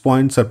all these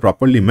points are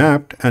properly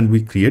mapped, and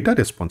we create a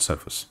response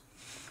surface.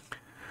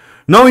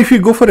 Now if you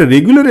go for a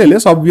regular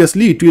LS,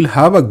 obviously it will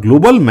have a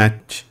global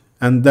match,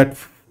 and that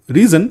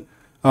reason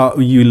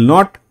you will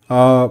not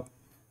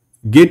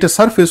get a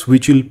surface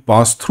which will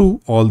pass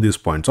through all these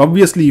points.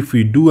 Obviously if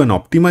we do an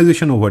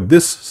optimization over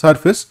this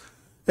surface,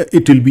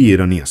 it will be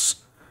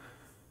erroneous.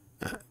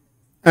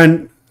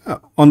 And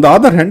on the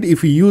other hand,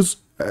 if we use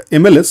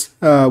MLS,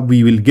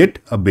 we will get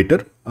a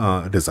better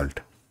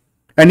result.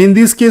 And in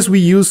this case, we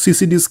use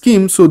CCD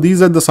scheme. So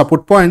these are the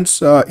support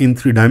points in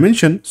 3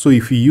 dimensions. So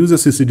if we use a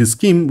CCD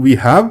scheme, we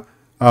have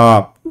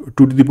 2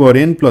 to the power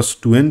n plus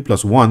 2n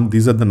plus 1.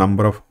 These are the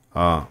number of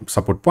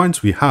support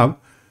points we have.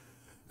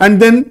 And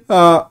then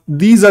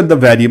these are the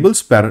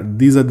variables,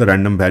 these are the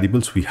random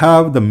variables we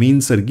have, the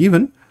means are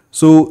given.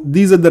 So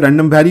these are the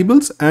random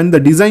variables, and the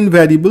design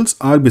variables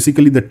are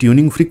basically the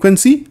tuning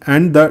frequency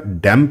and the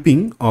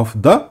damping of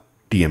the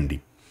TMD.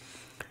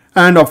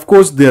 And of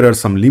course, there are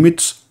some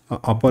limits,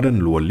 upper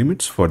and lower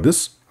limits for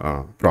this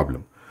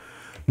problem.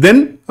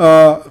 Then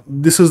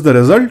this is the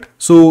result.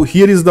 So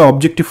here is the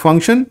objective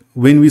function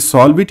when we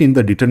solve it in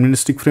the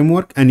deterministic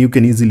framework, and you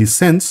can easily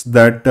sense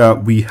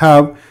that we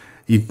have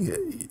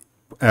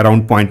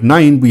around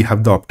 0.9 we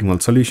have the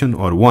optimal solution,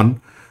 or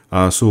 1.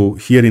 So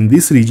here in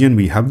this region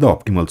we have the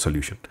optimal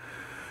solution.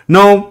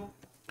 Now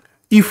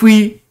if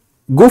we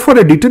go for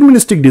a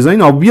deterministic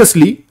design,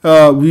 obviously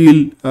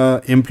we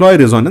will employ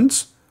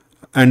resonance,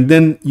 and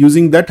then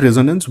using that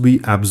resonance we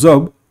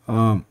absorb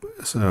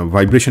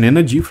vibration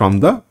energy from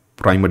the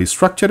primary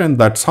structure, and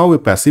that's how a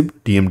passive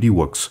TMD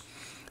works.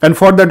 And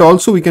for that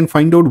also we can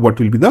find out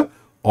what will be the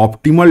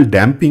optimal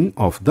damping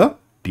of the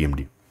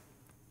TMD.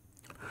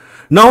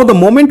 Now the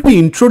moment we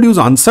introduce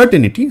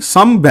uncertainty,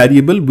 some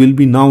variable will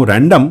be now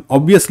random.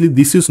 Obviously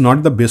this is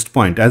not the best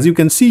point. As you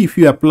can see, if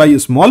you apply a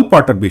small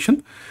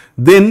perturbation,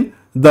 then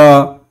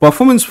the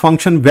performance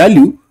function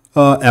value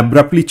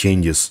abruptly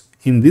changes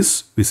in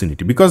this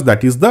vicinity, because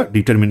that is the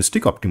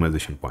deterministic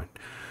optimization point.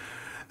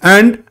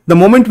 And the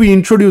moment we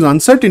introduce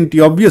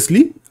uncertainty,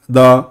 obviously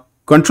the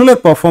controller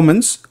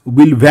performance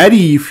will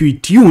vary if we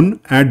tune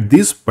at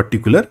this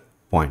particular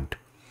point.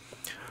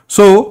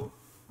 So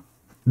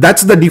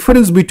that's the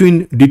difference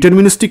between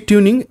deterministic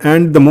tuning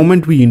and the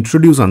moment we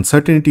introduce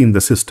uncertainty in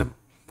the system.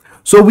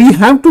 So we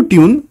have to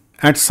tune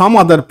at some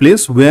other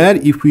place where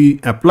if we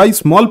apply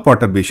small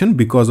perturbation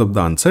because of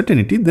the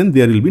uncertainty, then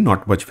there will be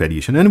not much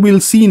variation. And we'll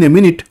see in a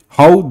minute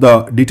how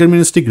the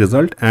deterministic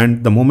result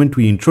and the moment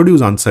we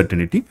introduce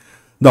uncertainty,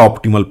 the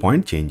optimal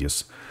point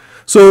changes.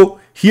 So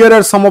here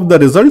are some of the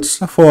results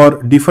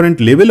for different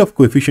level of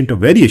coefficient of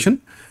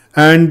variation.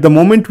 And the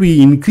moment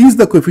we increase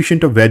the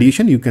coefficient of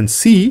variation, you can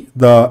see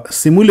the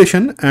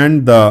simulation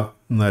and the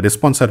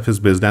response surface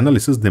based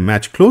analysis, they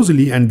match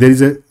closely, and there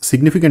is a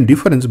significant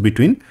difference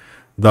between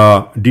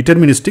the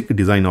deterministic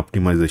design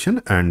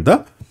optimization and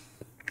the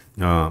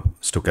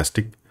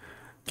stochastic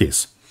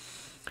case.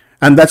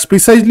 And that's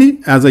precisely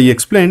as I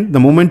explained, the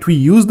moment we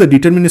use the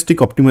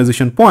deterministic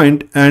optimization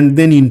point and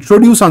then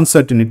introduce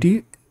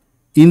uncertainty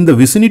in the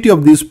vicinity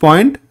of this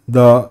point,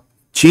 the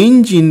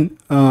change in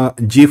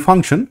J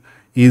function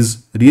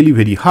is really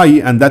very high,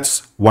 and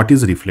that's what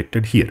is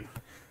reflected here.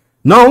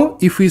 Now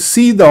if we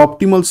see the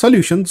optimal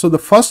solution, so the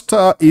first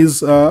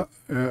is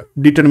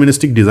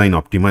deterministic design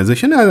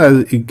optimization, and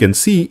as you can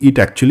see, it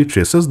actually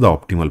traces the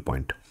optimal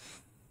point.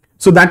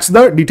 So that's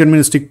the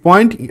deterministic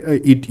point.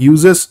 It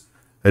uses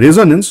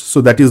resonance.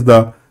 So that is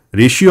the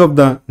ratio of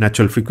the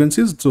natural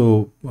frequencies.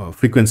 So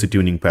frequency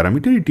tuning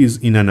parameter, it is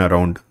in and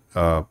around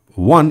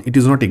 1. It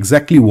is not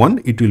exactly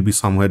 1. It will be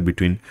somewhere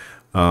between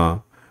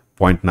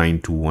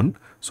 0.9 to 1.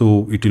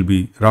 So it will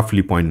be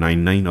roughly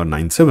 0.99 or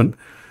 97.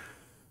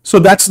 So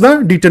that's the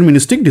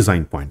deterministic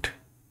design point.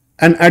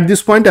 And at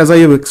this point, as I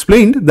have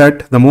explained,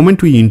 that the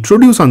moment we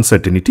introduce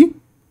uncertainty,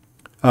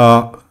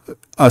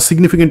 a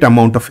significant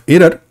amount of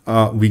error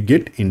we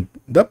get in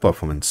the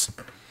performance.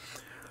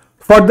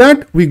 For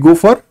that, we go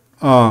for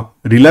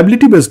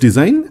reliability based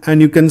design,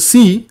 and you can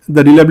see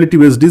the reliability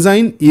based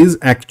design is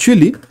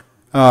actually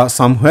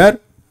somewhere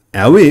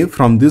away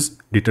from this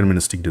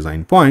deterministic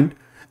design point.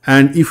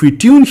 And if we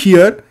tune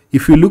here,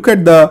 if you look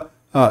at the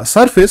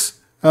surface,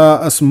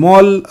 a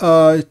small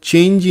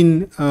change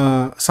in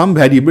some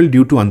variable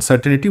due to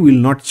uncertainty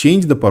will not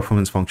change the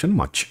performance function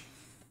much.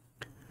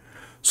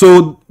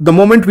 So the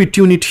moment we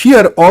tune it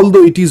here,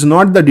 although it is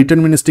not the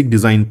deterministic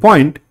design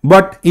point,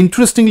 but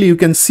interestingly you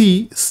can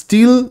see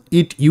still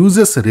it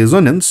uses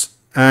resonance,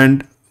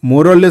 and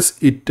more or less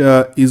it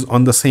is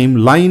on the same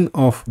line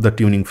of the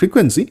tuning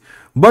frequency,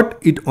 but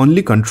it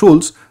only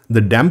controls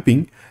the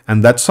damping,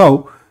 and that's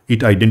how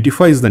it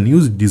identifies the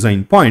new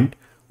design point,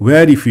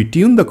 where if we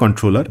tune the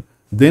controller,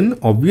 then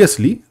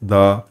obviously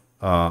the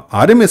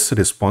RMS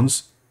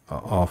response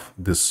of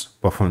this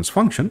performance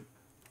function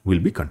will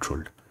be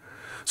controlled.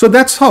 So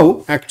that's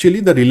how actually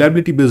the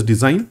reliability based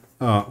design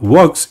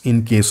works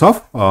in case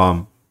of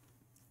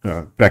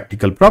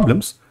practical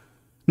problems.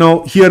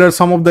 Now here are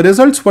some of the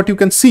results. What you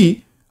can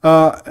see,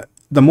 the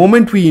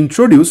moment we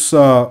introduce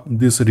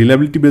this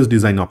reliability based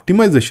design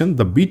optimization,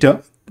 the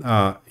beta,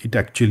 it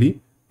actually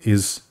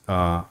is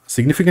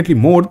significantly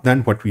more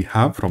than what we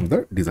have from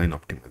the design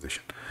optimization.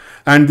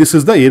 And this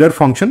is the error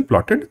function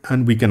plotted,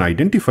 and we can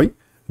identify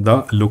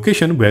the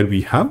location where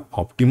we have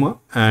optima,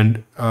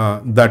 and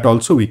that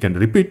also we can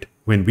repeat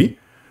when we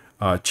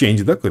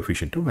change the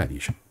coefficient of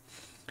variation.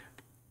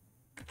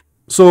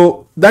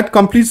 So that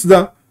completes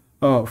the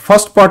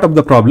first part of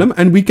the problem,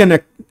 and we can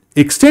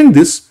extend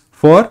this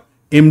for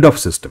MDOF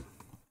system.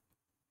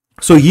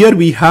 So here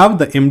we have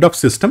the MDOF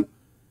system,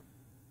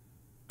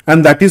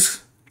 and that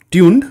is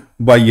tuned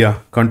by a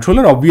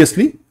controller.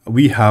 Obviously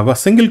we have a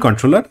single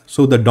controller,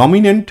 so the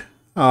dominant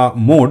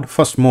mode,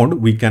 first mode,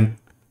 we can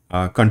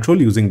control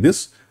using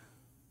this.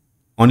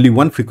 Only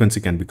one frequency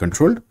can be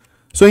controlled.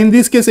 So in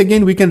this case,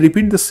 again, we can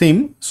repeat the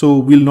same. So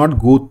we'll not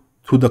go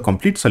through the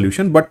complete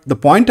solution, but the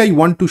point I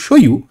want to show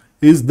you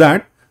is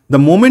that the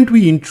moment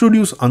we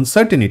introduce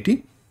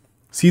uncertainty,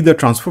 see the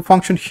transfer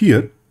function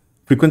here,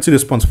 frequency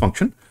response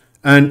function,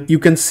 and you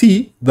can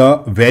see the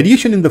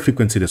variation in the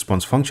frequency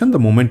response function the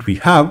moment we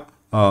have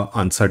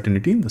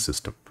uncertainty in the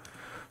system.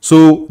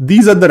 So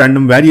these are the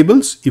random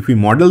variables. If we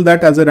model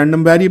that as a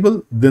random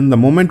variable, then the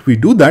moment we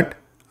do that,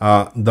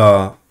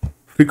 the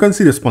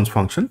frequency response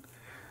function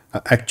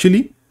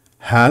actually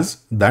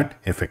has that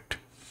effect.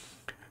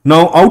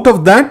 Now out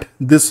of that,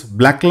 this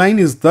black line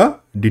is the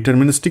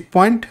deterministic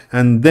point,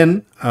 and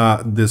then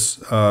this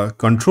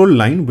control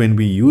line when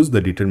we use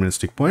the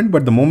deterministic point.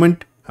 But the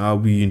moment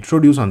we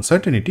introduce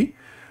uncertainty,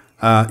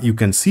 you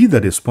can see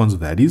the response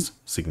varies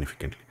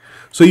significantly.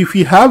 So if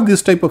we have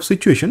this type of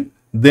situation,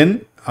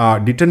 then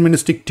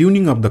deterministic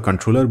tuning of the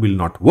controller will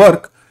not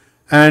work,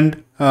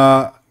 and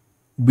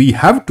we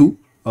have to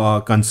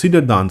consider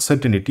the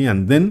uncertainty,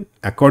 and then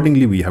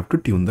accordingly we have to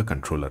tune the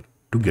controller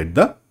to get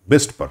the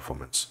best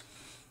performance.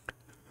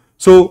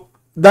 So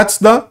that's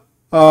the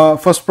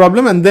first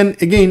problem. And then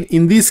again,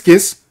 in this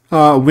case,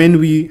 when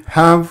we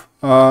have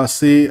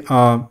say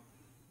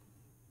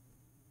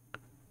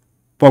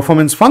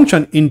performance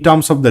function in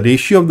terms of the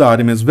ratio of the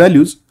RMS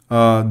values,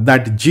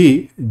 that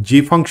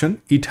J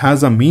function, it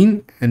has a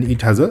mean and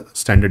it has a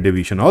standard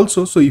deviation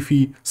also. So if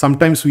we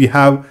sometimes we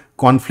have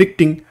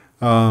conflicting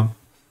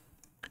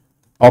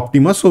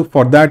optima, so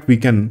for that we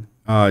can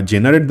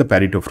generate the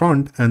Pareto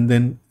front, and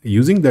then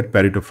using that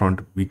Pareto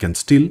front we can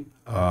still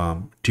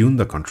tune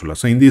the controller.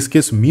 So in this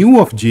case, mu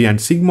of J and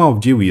sigma of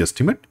J we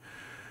estimate,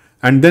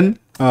 and then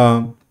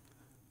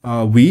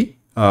we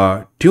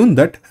tune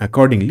that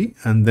accordingly,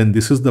 and then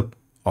this is the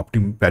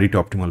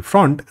Pareto optimal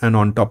front, and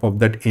on top of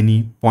that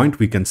any point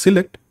we can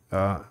select.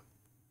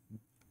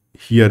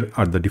 Here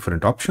are the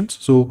different options.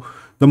 So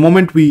the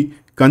moment we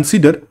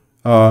consider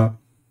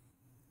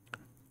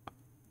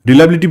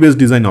reliability based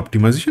design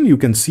optimization, you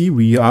can see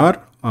we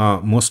are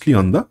mostly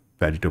on the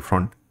Pareto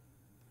front.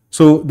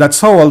 So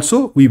that's how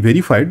also we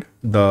verified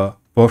the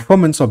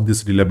performance of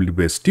this reliability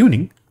based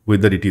tuning,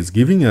 whether it is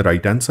giving a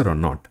right answer or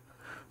not.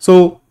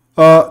 So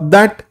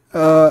that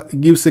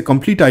gives a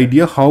complete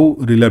idea how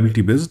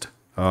reliability based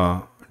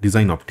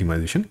design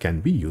optimization can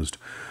be used.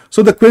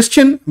 So the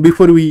question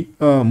before we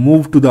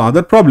move to the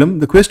other problem,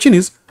 the question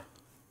is,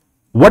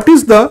 what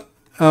is the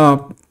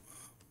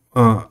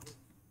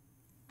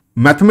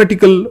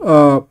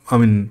mathematical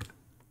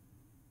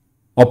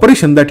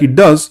operation that it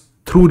does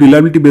through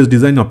reliability based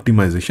design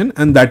optimization,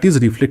 and that is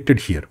reflected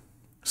here.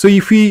 So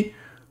if we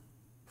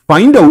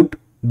find out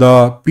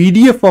the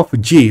PDF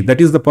of J, that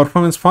is the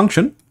performance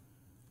function,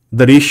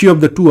 the ratio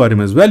of the two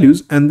RMS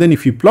values, and then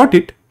if you plot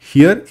it,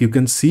 here you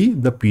can see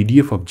the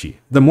PDF of J.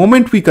 The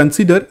moment we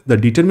consider the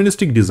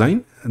deterministic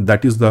design,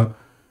 that is the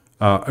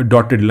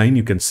dotted line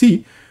you can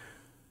see,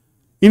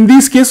 in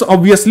this case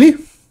obviously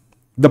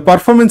the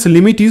performance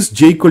limit is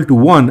J equal to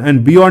 1,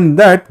 and beyond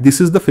that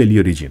this is the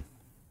failure region.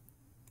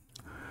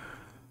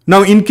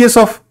 Now in case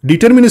of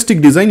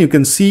deterministic design, you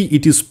can see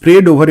it is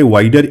spread over a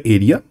wider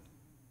area,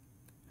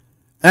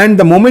 and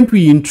the moment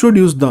we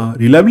introduce the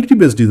reliability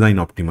based design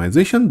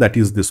optimization, that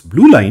is this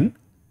blue line,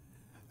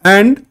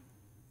 and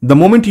the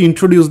moment you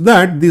introduce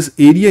that, this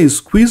area is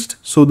squeezed,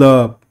 so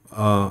the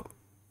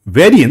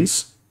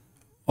variance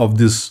of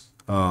this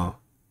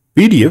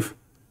PDF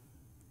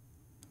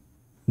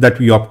that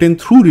we obtain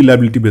through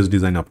reliability based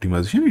design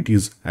optimization, it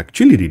is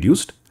actually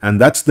reduced, and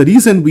that's the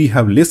reason we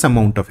have less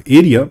amount of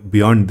area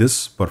beyond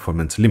this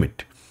performance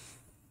limit.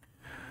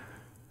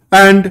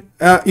 And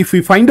if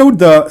we find out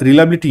the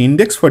reliability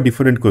index for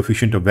different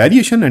coefficient of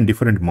variation and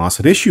different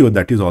mass ratio,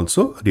 that is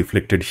also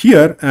reflected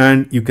here,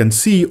 and you can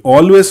see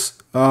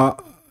always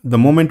the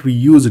moment we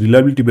use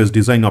reliability based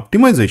design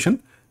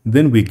optimization,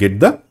 then we get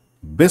the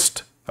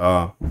best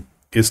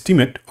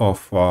estimate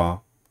of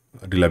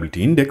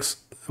reliability index.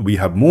 We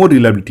have more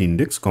reliability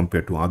index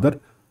compared to other,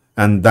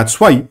 and that's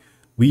why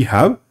we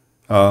have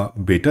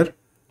better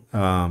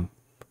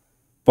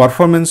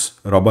performance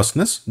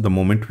robustness the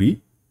moment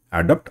we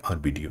adopt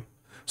RBDO.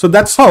 So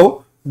that's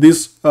how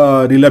this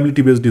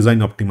reliability based design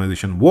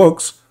optimization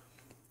works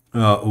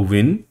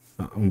when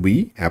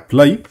we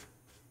apply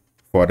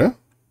for a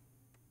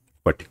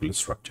particular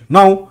structure.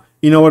 Now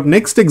in our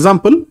next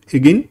example,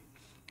 again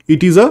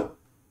it is a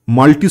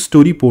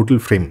multi-story portal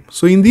frame.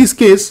 So in this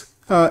case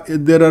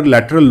there are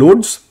lateral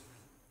loads,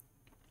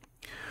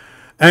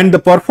 and the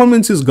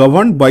performance is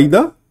governed by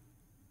the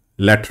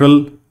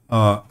lateral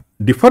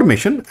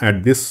deformation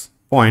at this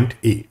point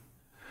A.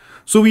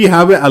 So we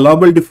have a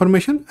allowable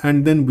deformation,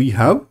 and then we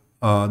have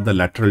the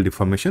lateral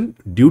deformation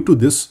due to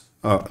this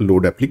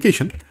load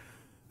application,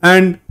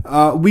 and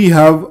we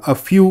have a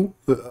few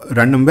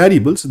random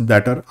variables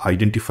that are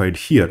identified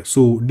here.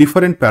 So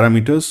different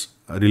parameters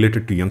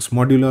related to Young's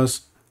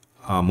modulus,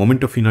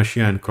 moment of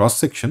inertia, and cross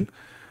section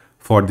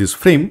for this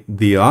frame,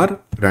 they are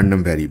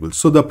random variables.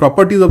 So the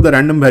properties of the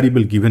random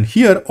variable given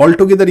here,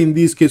 altogether in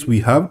this case we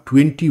have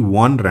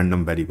 21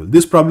 random variables.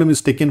 This problem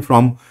is taken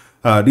from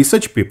a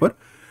research paper,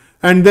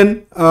 and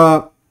then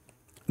the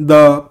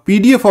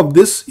PDF of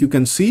this, you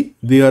can see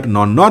they are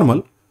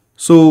non-normal.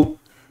 So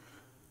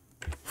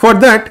for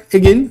that,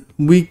 again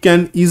we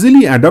can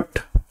easily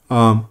adopt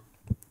a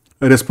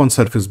response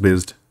surface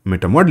based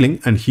meta modeling,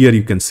 and here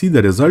you can see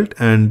the result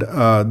and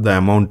the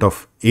amount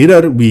of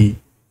error we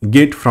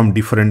get from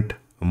different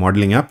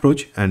modeling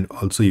approach, and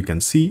also you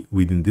can see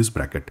within this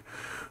bracket.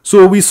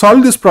 So we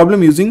solve this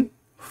problem using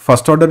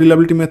first order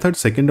reliability method,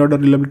 second order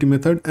reliability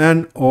method,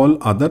 and all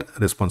other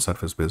response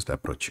surface based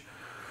approach.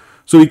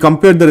 So we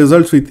compare the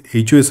results with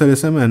HO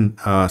SRSM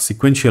and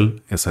sequential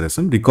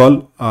SRSM.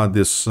 Recall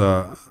this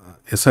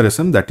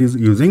SRSM that is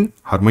using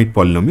Hermite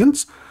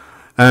polynomials,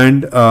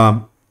 and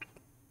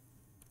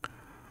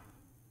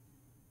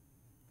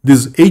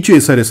this HO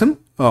SRSM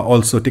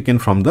also taken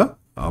from the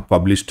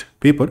published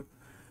paper.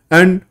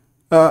 And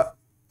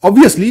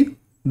obviously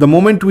the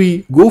moment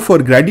we go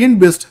for gradient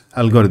based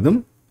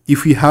algorithm,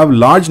 if we have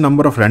large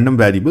number of random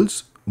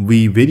variables,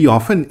 we very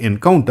often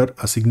encounter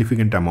a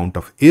significant amount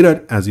of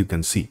error, as you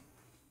can see.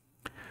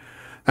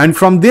 And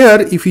from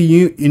there, if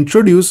we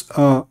introduce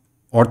a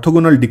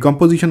orthogonal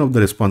decomposition of the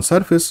response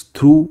surface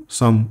through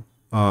some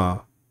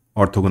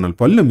orthogonal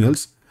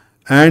polynomials,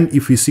 and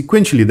if we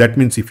sequentially, that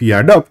means if we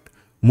adopt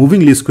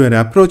moving least square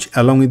approach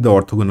along with the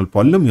orthogonal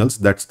polynomials,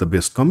 that's the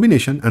best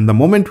combination. And the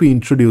moment we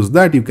introduce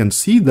that, you can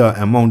see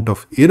the amount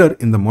of error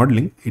in the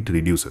modeling, it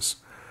reduces.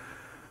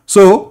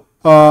 So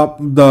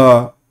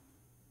the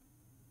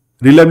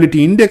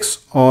reliability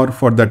index, or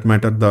for that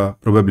matter the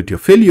probability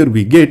of failure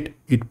we get,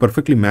 it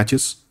perfectly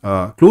matches,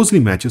 closely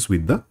matches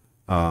with the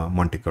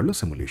Monte Carlo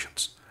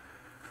simulations.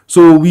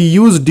 So we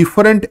use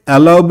different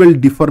allowable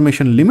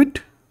deformation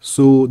limit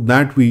so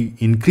that we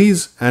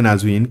increase, and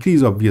as we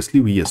increase, obviously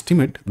we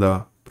estimate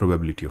the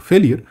probability of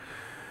failure.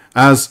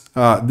 As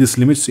these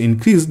limits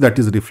increase, that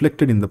is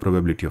reflected in the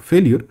probability of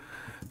failure,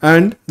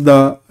 and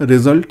the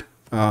result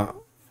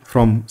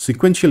from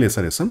sequential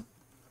SRSM,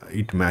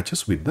 it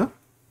matches with the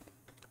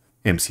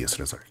MCS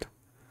result.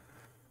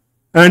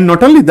 And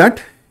not only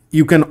that,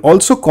 you can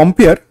also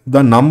compare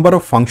the number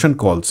of function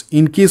calls.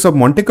 In case of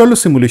Monte Carlo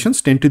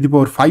simulations, 10 to the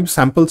power 5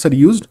 samples are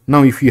used.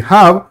 Now if you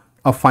have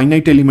a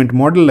finite element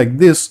model like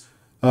this,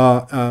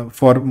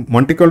 for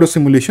Monte Carlo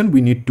simulation,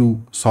 we need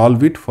to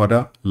solve it for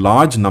a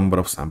large number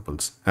of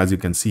samples. As you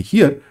can see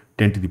here,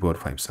 10 to the power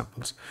 5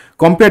 samples.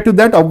 Compared to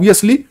that,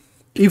 obviously,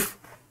 if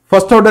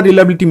first order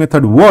reliability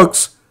method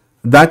works,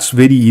 that's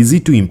very easy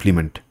to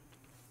implement.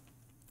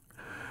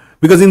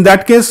 Because in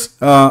that case,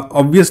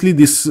 obviously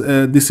this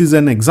is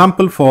an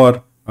example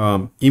for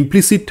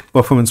implicit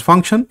performance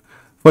function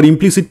For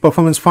implicit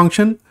performance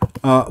function,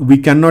 we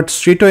cannot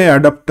straight away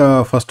adopt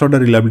a first order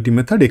reliability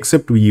method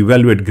except we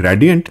evaluate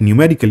gradient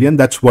numerically, and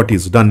that's what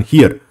is done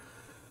here.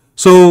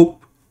 So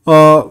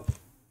the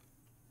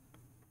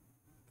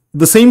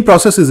same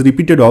process is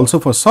repeated also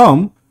for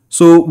sum.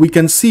 So we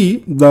can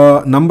see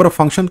the number of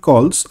function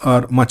calls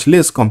are much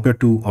less compared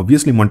to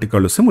obviously Monte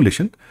Carlo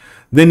simulation.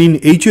 Then in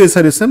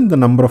HUSRSM, the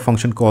number of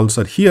function calls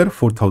are here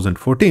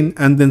 4014,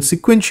 and then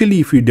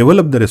sequentially if we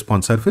develop the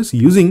response surface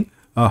using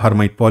a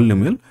Hermite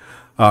polynomial,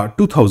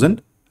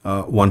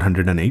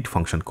 2108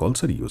 function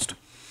calls are used.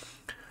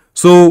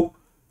 So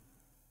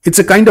it's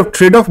a kind of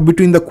trade-off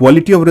between the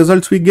quality of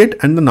results we get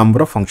and the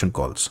number of function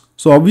calls.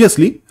 So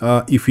obviously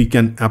if we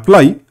can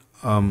apply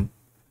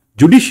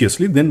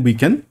judiciously, then we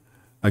can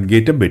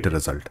get a better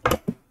result.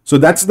 So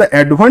that's the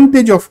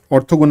advantage of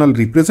orthogonal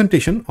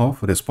representation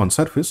of response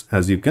surface,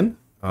 as you can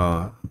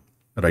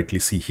rightly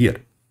see here.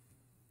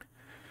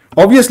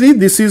 Obviously,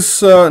 this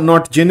is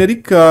not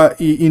generic.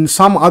 In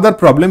some other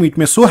problem, it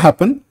may so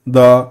happen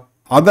the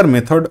other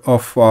method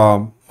of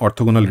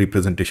orthogonal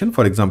representation,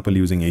 for example,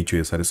 using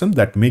HUSRSM,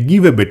 that may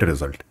give a better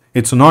result.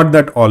 It's not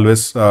that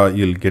always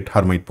you'll get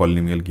Hermite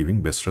polynomial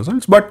giving best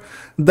results, but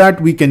that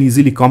we can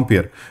easily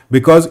compare,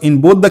 because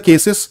in both the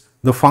cases,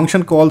 the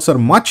function calls are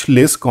much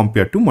less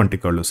compared to Monte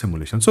Carlo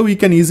simulation. So we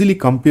can easily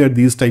compare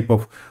these type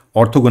of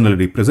orthogonal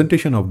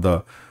representation of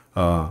the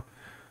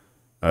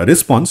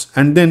response,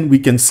 and then we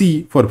can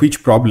see for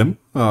which problem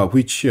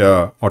which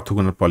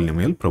orthogonal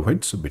polynomial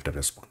provides a better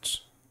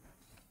response.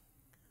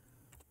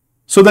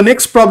 So the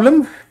next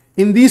problem,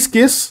 in this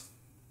case,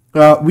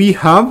 we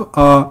have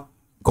a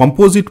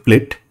composite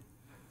plate,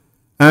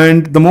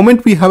 and the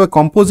moment we have a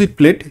composite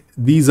plate,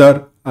 these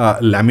are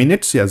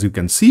laminates, as you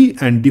can see,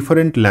 and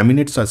different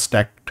laminates are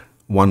stacked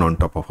one on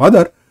top of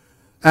other,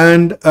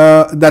 and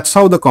that's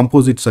how the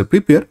composites are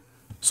prepared.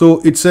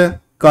 So it's a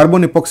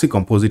carbon epoxy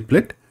composite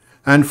plate,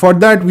 and for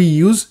that we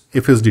use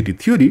FSDT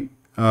theory.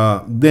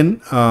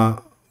 Then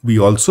we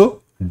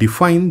also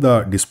define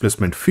the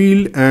displacement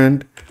field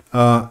and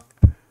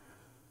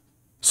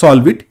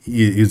solve it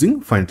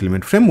using finite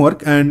element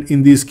framework, and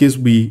in this case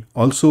we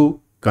also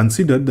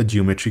consider the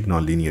geometric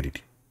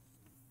nonlinearity.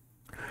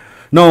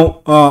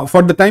 Now,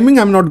 for the timing,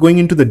 I'm not going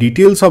into the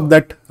details of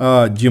that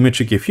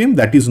geometric FEM.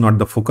 That is not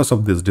the focus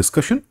of this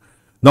discussion.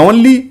 The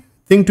only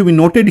thing to be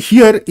noted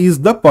here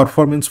is the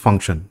performance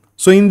function.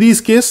 So in this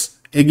case,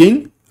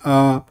 again,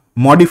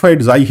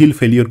 modified Zai-Hill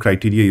failure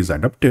criteria is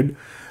adopted,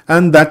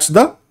 and that's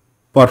the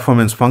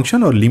performance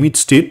function or limit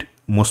state.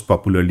 Most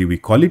popularly, we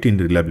call it in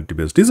reliability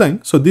based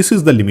design. So this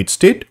is the limit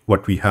state.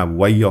 What we have,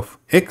 y of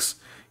x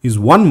is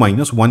 1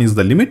 minus 1 is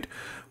the limit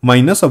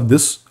minus of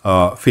this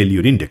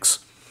failure index.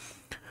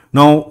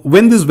 Now,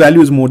 when this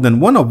value is more than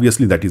 1,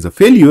 obviously that is a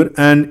failure,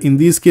 and in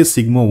this case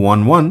sigma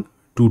 1, 1,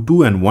 2,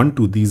 2 and 1,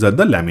 2, these are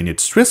the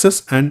laminate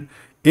stresses, and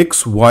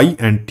x, y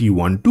and t,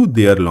 1, 2,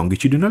 they are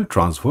longitudinal,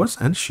 transverse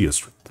and shear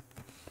strength.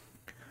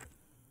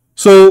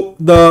 So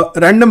the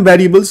random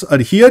variables are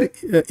here.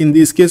 In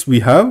this case, we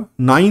have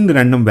 9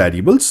 random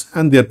variables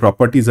and their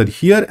properties are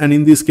here, and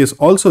in this case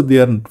also they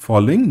are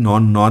following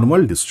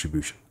non-normal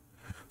distribution.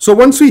 So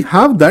once we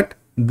have that,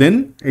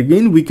 then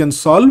again we can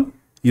solve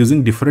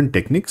using different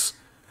techniques.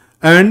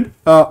 And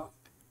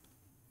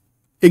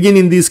again,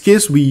 in this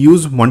case, we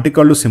use Monte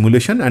Carlo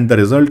simulation, and the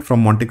result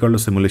from Monte Carlo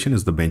simulation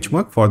is the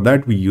benchmark. For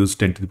that, we use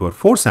 10 to the power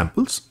 4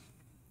 samples.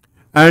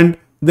 And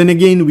then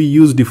again, we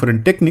use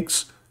different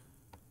techniques.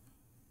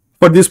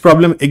 For this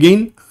problem,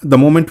 again, the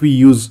moment we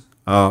use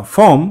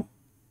form,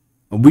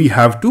 we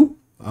have to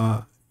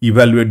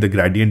evaluate the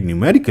gradient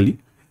numerically.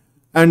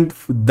 And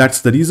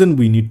that's the reason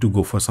we need to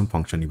go for some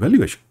function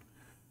evaluation.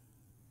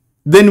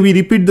 Then we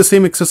repeat the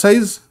same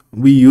exercise.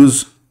 We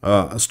use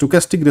a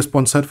stochastic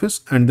response surface,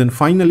 and then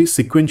finally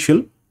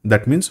sequential,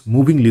 that means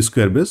moving least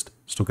square based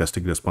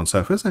stochastic response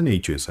surface and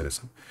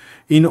HUSRSM.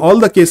 In all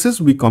the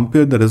cases, we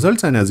compare the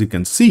results, and as you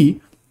can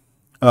see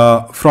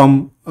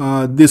from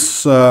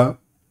this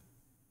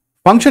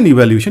function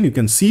evaluation, you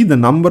can see the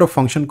number of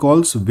function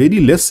calls very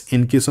less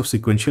in case of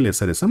sequential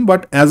SRSM.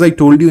 But as I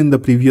told you in the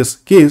previous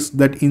case,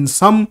 that in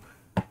some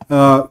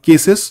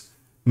cases,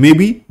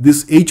 maybe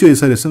this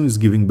HUSRSM is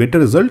giving better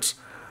results.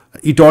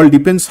 It all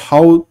depends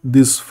how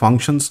these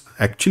functions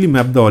actually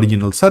map the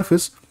original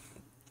surface,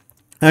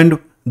 and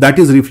that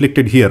is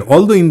reflected here.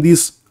 Although in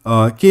this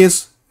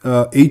case,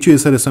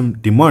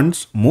 HUSRSM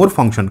demands more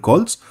function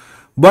calls,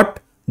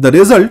 but the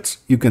results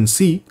you can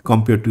see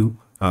compared to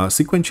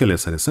sequential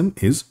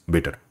SRSM is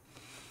better.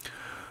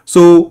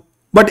 So,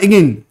 but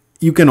again,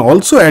 you can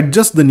also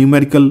adjust the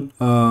numerical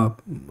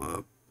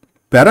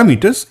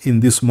parameters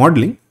in this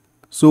modeling.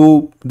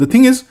 So the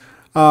thing is,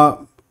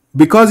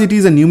 because it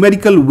is a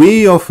numerical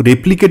way of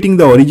replicating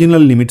the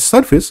original limit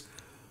surface,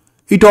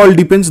 it all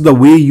depends the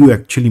way you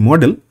actually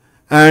model,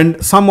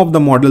 and some of the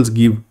models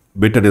give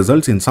better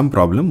results in some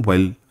problem,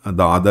 while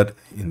the other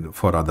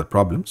for other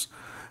problems,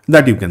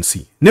 that you can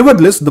see.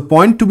 Nevertheless, the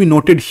point to be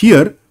noted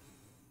here,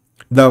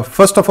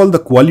 first of all, the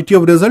quality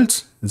of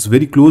results is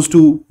very close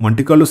to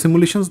Monte Carlo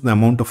simulations, the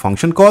amount of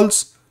function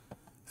calls,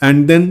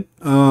 and then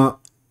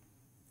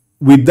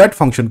with that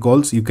function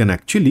calls, you can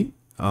actually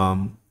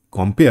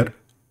compare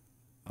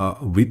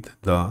with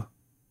the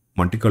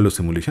Monte Carlo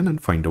simulation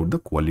and find out the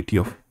quality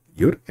of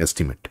your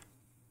estimate.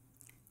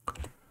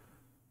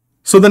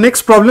 So the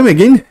next problem,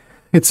 again,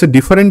 it's a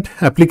different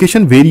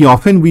application. Very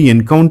often we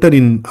encounter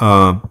in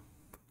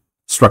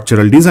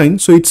structural design.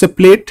 So it's a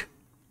plate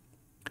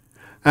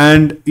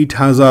and it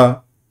has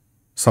a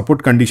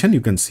support condition,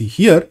 you can see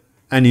here,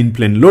 and in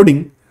plane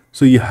loading.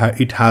 So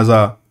it has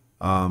a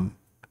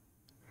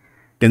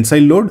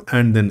tensile load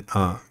and then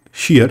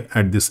shear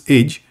at this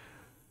edge,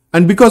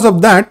 and because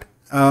of that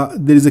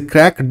there is a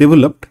crack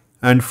developed,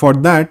 and for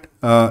that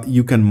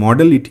you can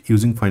model it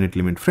using finite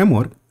element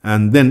framework,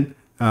 and then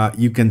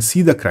you can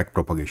see the crack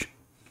propagation.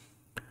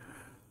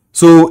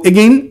 So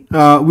again,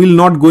 we'll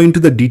not go into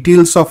the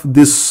details of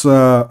this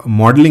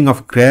modeling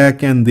of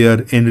crack and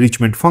their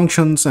enrichment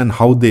functions and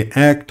how they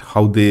act,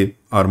 how they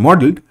are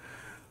modeled.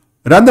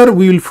 Rather,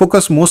 we will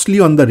focus mostly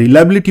on the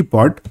reliability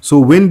part. So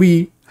when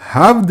we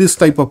have this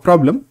type of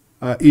problem,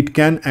 it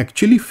can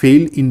actually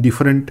fail in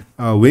different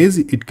ways.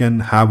 It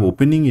can have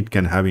opening, it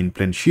can have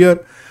in-plane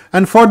shear,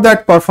 and for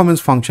that performance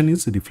function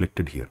is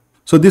reflected here.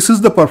 So this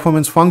is the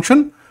performance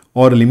function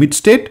or limit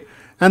state,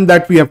 and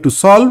that we have to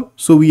solve.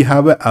 So we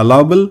have a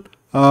allowable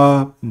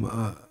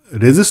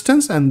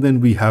resistance, and then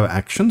we have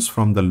actions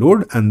from the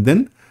load, and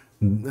then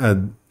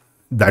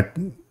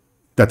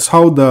that's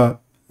how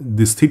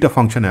this theta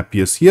function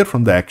appears here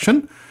from the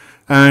action,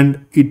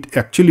 and it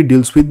actually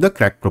deals with the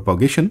crack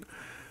propagation.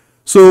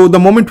 So the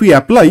moment we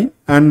apply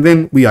and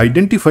then we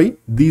identify,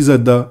 these are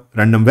the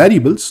random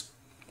variables,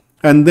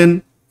 and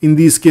then in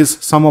this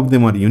case some of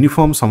them are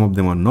uniform, some of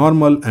them are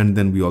normal, and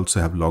then we also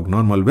have log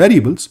normal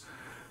variables.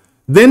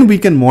 Then we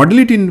can model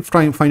it in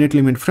finite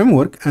element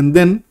framework, and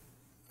then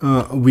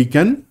we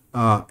can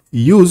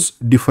use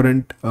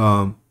different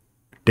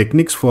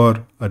techniques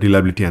for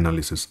reliability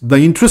analysis. The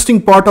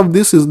interesting part of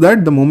this is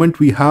that the moment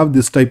we have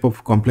this type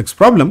of complex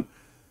problem,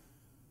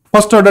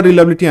 first order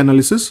reliability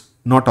analysis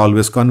not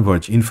always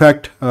converge. In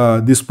fact,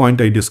 this point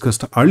I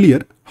discussed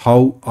earlier,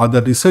 how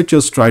other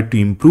researchers try to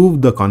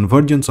improve the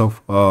convergence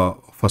of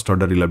first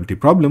order reliability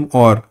problem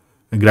or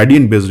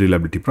gradient based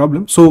reliability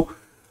problem. So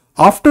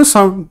after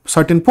some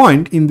certain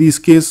point, in this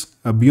case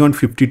beyond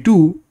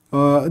 52,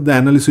 the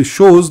analysis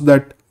shows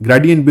that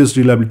gradient based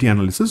reliability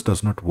analysis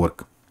does not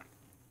work.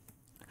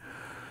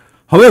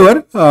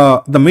 However,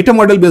 the meta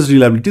model based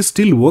reliability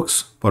still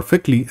works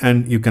perfectly,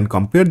 and you can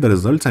compare the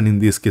results. And in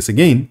this case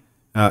again,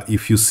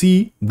 if you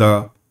see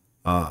the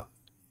HO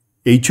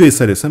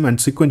SRSM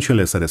and sequential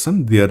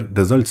SRSM, their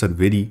results are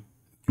very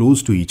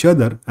close to each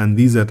other, and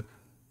these are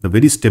the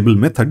very stable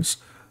methods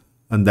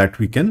and that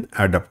we can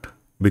adopt,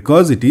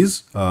 because it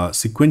is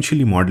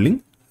sequentially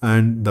modeling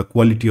and the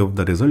quality of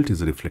the result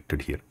is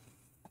reflected here.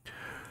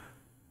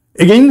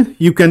 Again,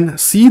 you can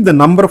see the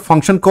number of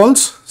function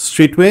calls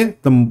straight away.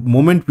 The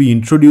moment we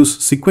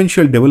introduce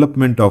sequential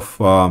development of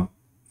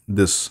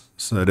this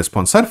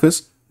response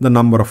surface, the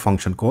number of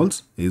function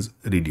calls is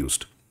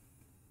reduced.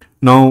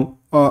 Now,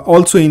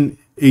 also in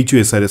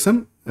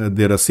HOSRSM,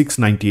 there are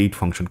 698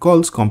 function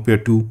calls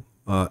compared to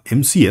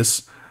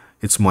MCS,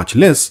 it's much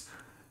less.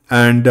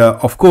 And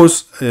of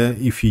course,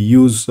 if you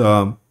use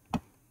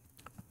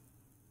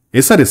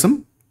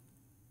SRSM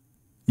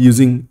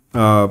using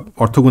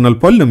orthogonal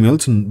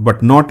polynomials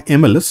but not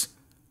MLS,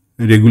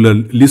 regular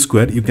least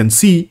square, you can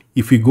see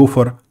if we go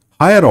for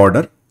higher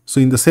order, so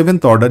in the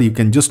 7th order, you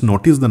can just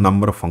notice the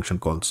number of function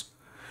calls.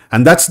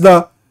 And that's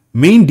the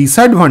main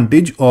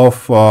disadvantage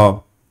of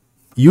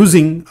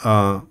using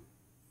orthogonal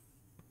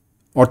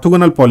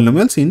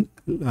polynomials in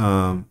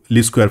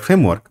least square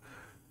framework,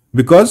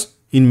 because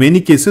in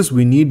many cases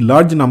we need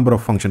large number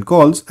of function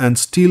calls and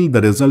still the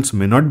results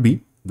may not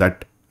be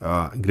that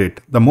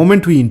great. The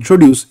moment we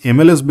introduce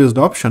MLS based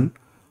option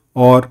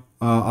or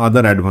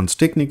other advanced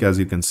technique, as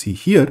you can see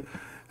here,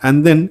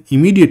 and then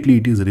immediately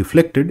it is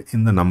reflected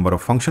in the number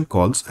of function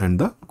calls and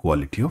the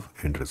quality of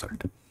end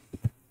result.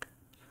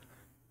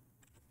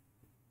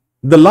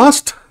 The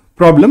last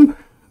problem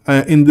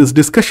in this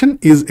discussion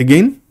is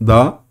again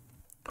the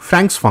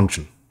Frank's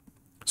function.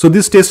 So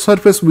this test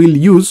surface we'll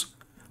use.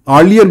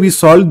 Earlier we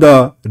solved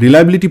the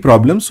reliability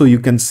problem. So you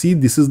can see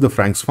this is the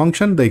Frank's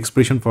function. The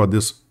expression for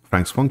this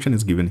Frank's function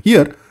is given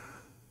here.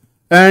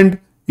 And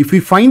if we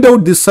find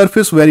out this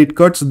surface where it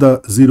cuts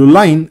the zero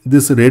line,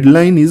 this red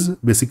line is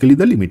basically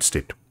the limit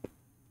state.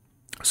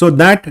 So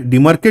that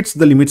demarcates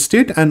the limit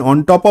state, and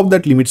on top of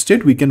that limit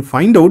state we can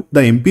find out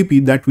the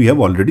MPP that we have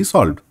already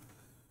solved.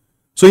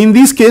 So in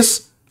this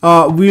case,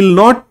 we will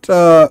not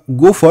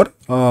go for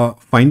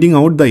finding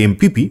out the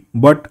MPP,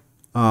 but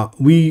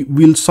we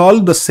will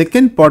solve the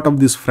second part of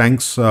this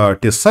Frank's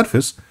test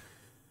surface.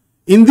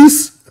 In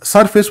this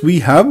surface, we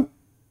have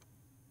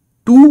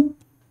two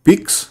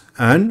peaks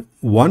and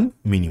one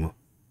minimum.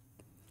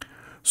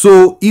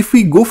 So if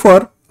we go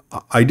for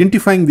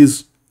identifying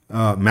this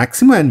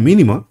maxima and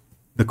minima,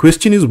 the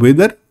question is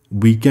whether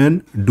we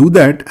can do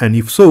that, and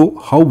if so,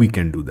 how we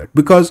can do that.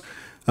 Because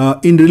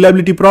in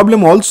reliability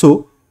problem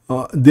also,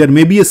 there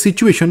may be a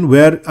situation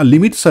where a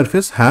limit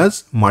surface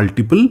has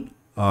multiple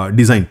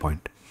design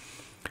point.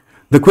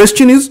 The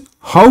question is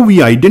how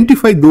we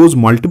identify those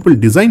multiple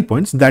design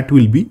points. That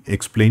will be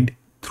explained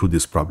through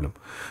this problem.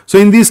 So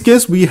in this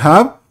case, we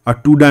have a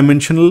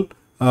two-dimensional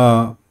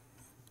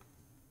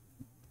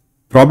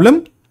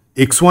problem,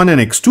 x1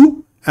 and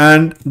x2,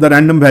 and the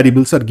random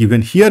variables are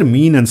given here,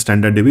 mean and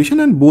standard deviation,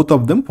 and both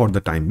of them for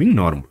the time being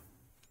normal.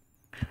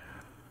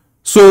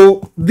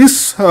 So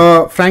this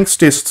Frank's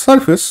test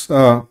surface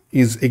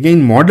is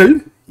again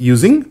modeled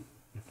using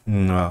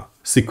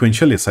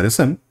sequential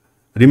SRSM.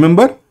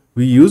 Remember,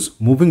 we use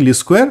moving least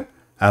square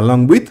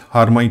along with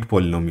Hermite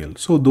polynomial.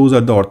 So those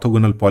are the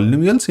orthogonal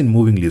polynomials in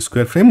moving least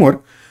square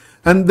framework.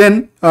 And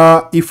then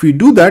if we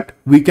do that,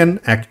 we can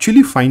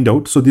actually find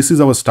out. So this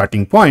is our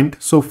starting point.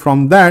 So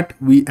from that,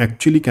 we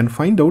actually can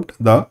find out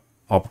the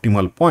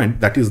optimal point,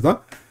 that is the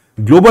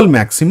global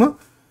maxima.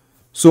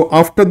 So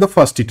after the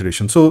first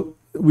iteration, so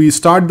we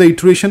start the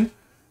iteration,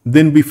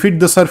 then we fit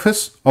the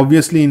surface.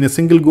 Obviously in a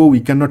single go, we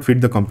cannot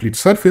fit the complete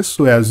surface.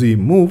 So as we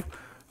move,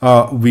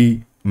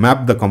 we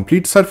map the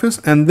complete surface,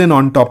 and then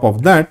on top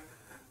of that,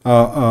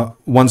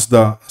 once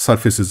the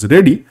surface is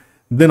ready,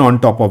 then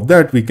on top of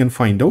that, we can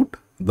find out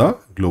the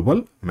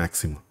global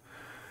maxima.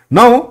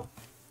 Now,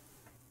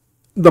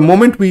 the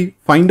moment we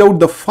find out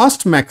the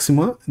first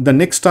maxima, the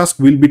next task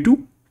will be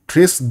to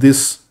trace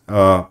this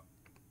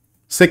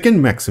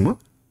second maxima,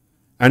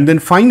 and then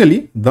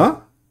finally the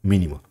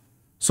minima.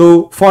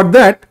 So for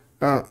that,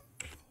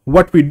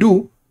 what we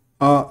do,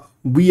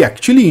 we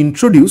actually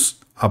introduce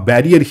a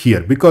barrier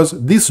here, because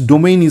this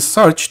domain is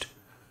searched.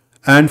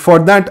 And for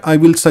that, I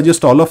will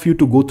suggest all of you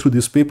to go through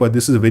this paper.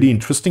 This is a very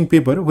interesting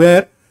paper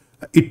where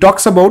it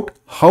talks about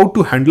how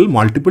to handle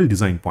multiple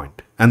design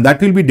point, and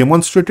that will be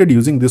demonstrated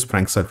using this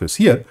Frank surface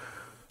here.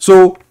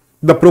 So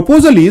the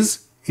proposal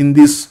is in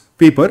this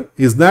paper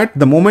is that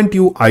the moment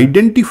you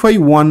identify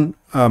one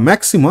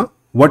maxima,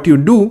 what you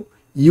do,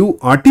 you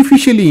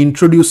artificially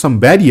introduce some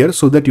barrier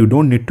so that you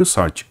don't need to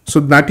search.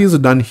 So that is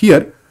done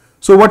here.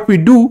 So what we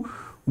do,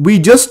 we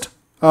just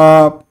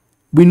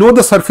we know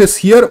the surface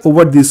here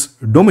over this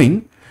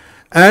domain,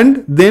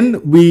 and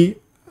then we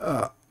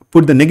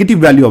put the negative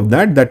value of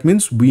that. That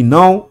means we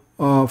now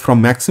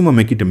from maxima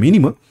make it a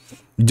minima,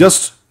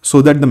 just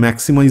so that the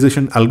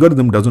maximization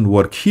algorithm doesn't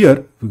work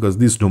here, because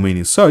this domain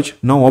is searched.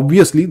 Now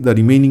obviously the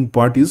remaining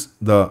part is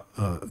the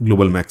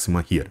global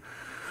maxima here.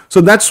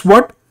 So that's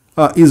what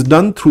is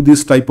done through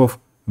this type of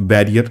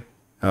barrier,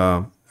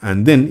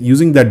 and then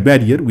using that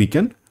barrier we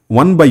can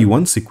one by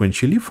one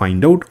sequentially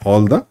find out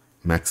all the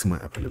maxima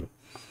available.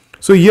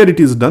 So here it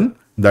is done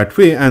that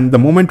way, and the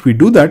moment we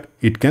do that,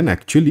 it can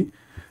actually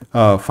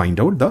find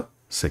out the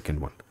second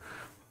one.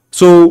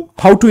 So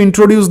how to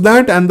introduce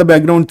that and the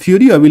background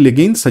theory, I will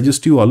again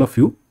suggest you all of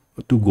you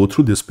to go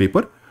through this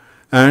paper,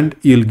 and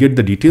you'll get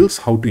the details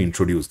how to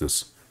introduce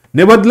this.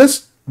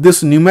 Nevertheless,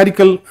 this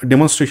numerical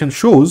demonstration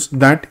shows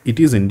that it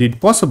is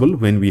indeed possible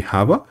when we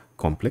have a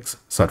complex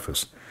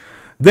surface.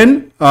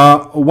 Then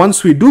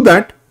once we do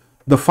that,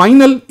 the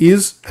final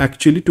is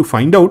actually to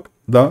find out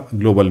the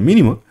global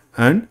minima,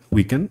 and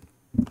we can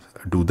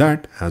do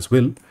that as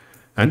well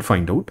and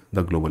find out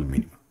the global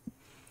minima.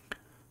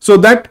 So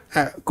that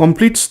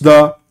completes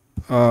the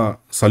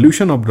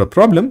solution of the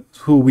problem.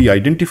 So we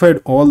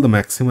identified all the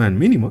maxima and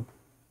minima,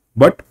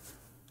 but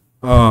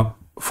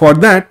for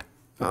that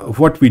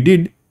what we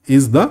did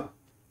is the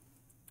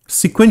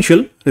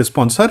sequential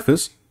response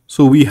surface.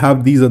 So we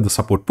have, these are the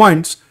support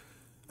points,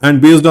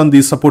 and based on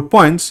these support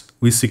points,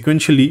 we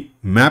sequentially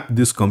map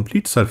this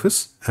complete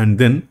surface, and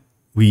then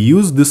we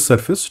use this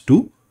surface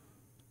to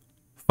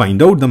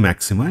find out the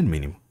maxima and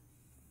minima.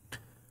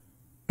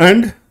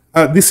 And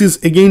this is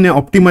again an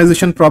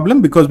optimization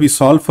problem, because we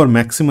solve for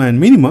maxima and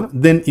minima.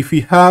 Then if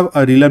we have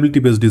a reliability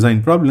based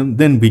design problem,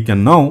 then we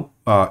can now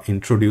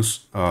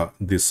introduce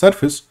this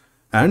surface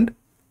and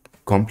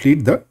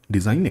complete the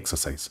design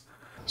exercise.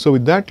 So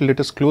with that, let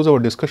us close our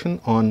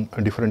discussion on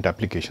different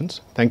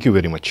applications. Thank you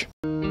very much.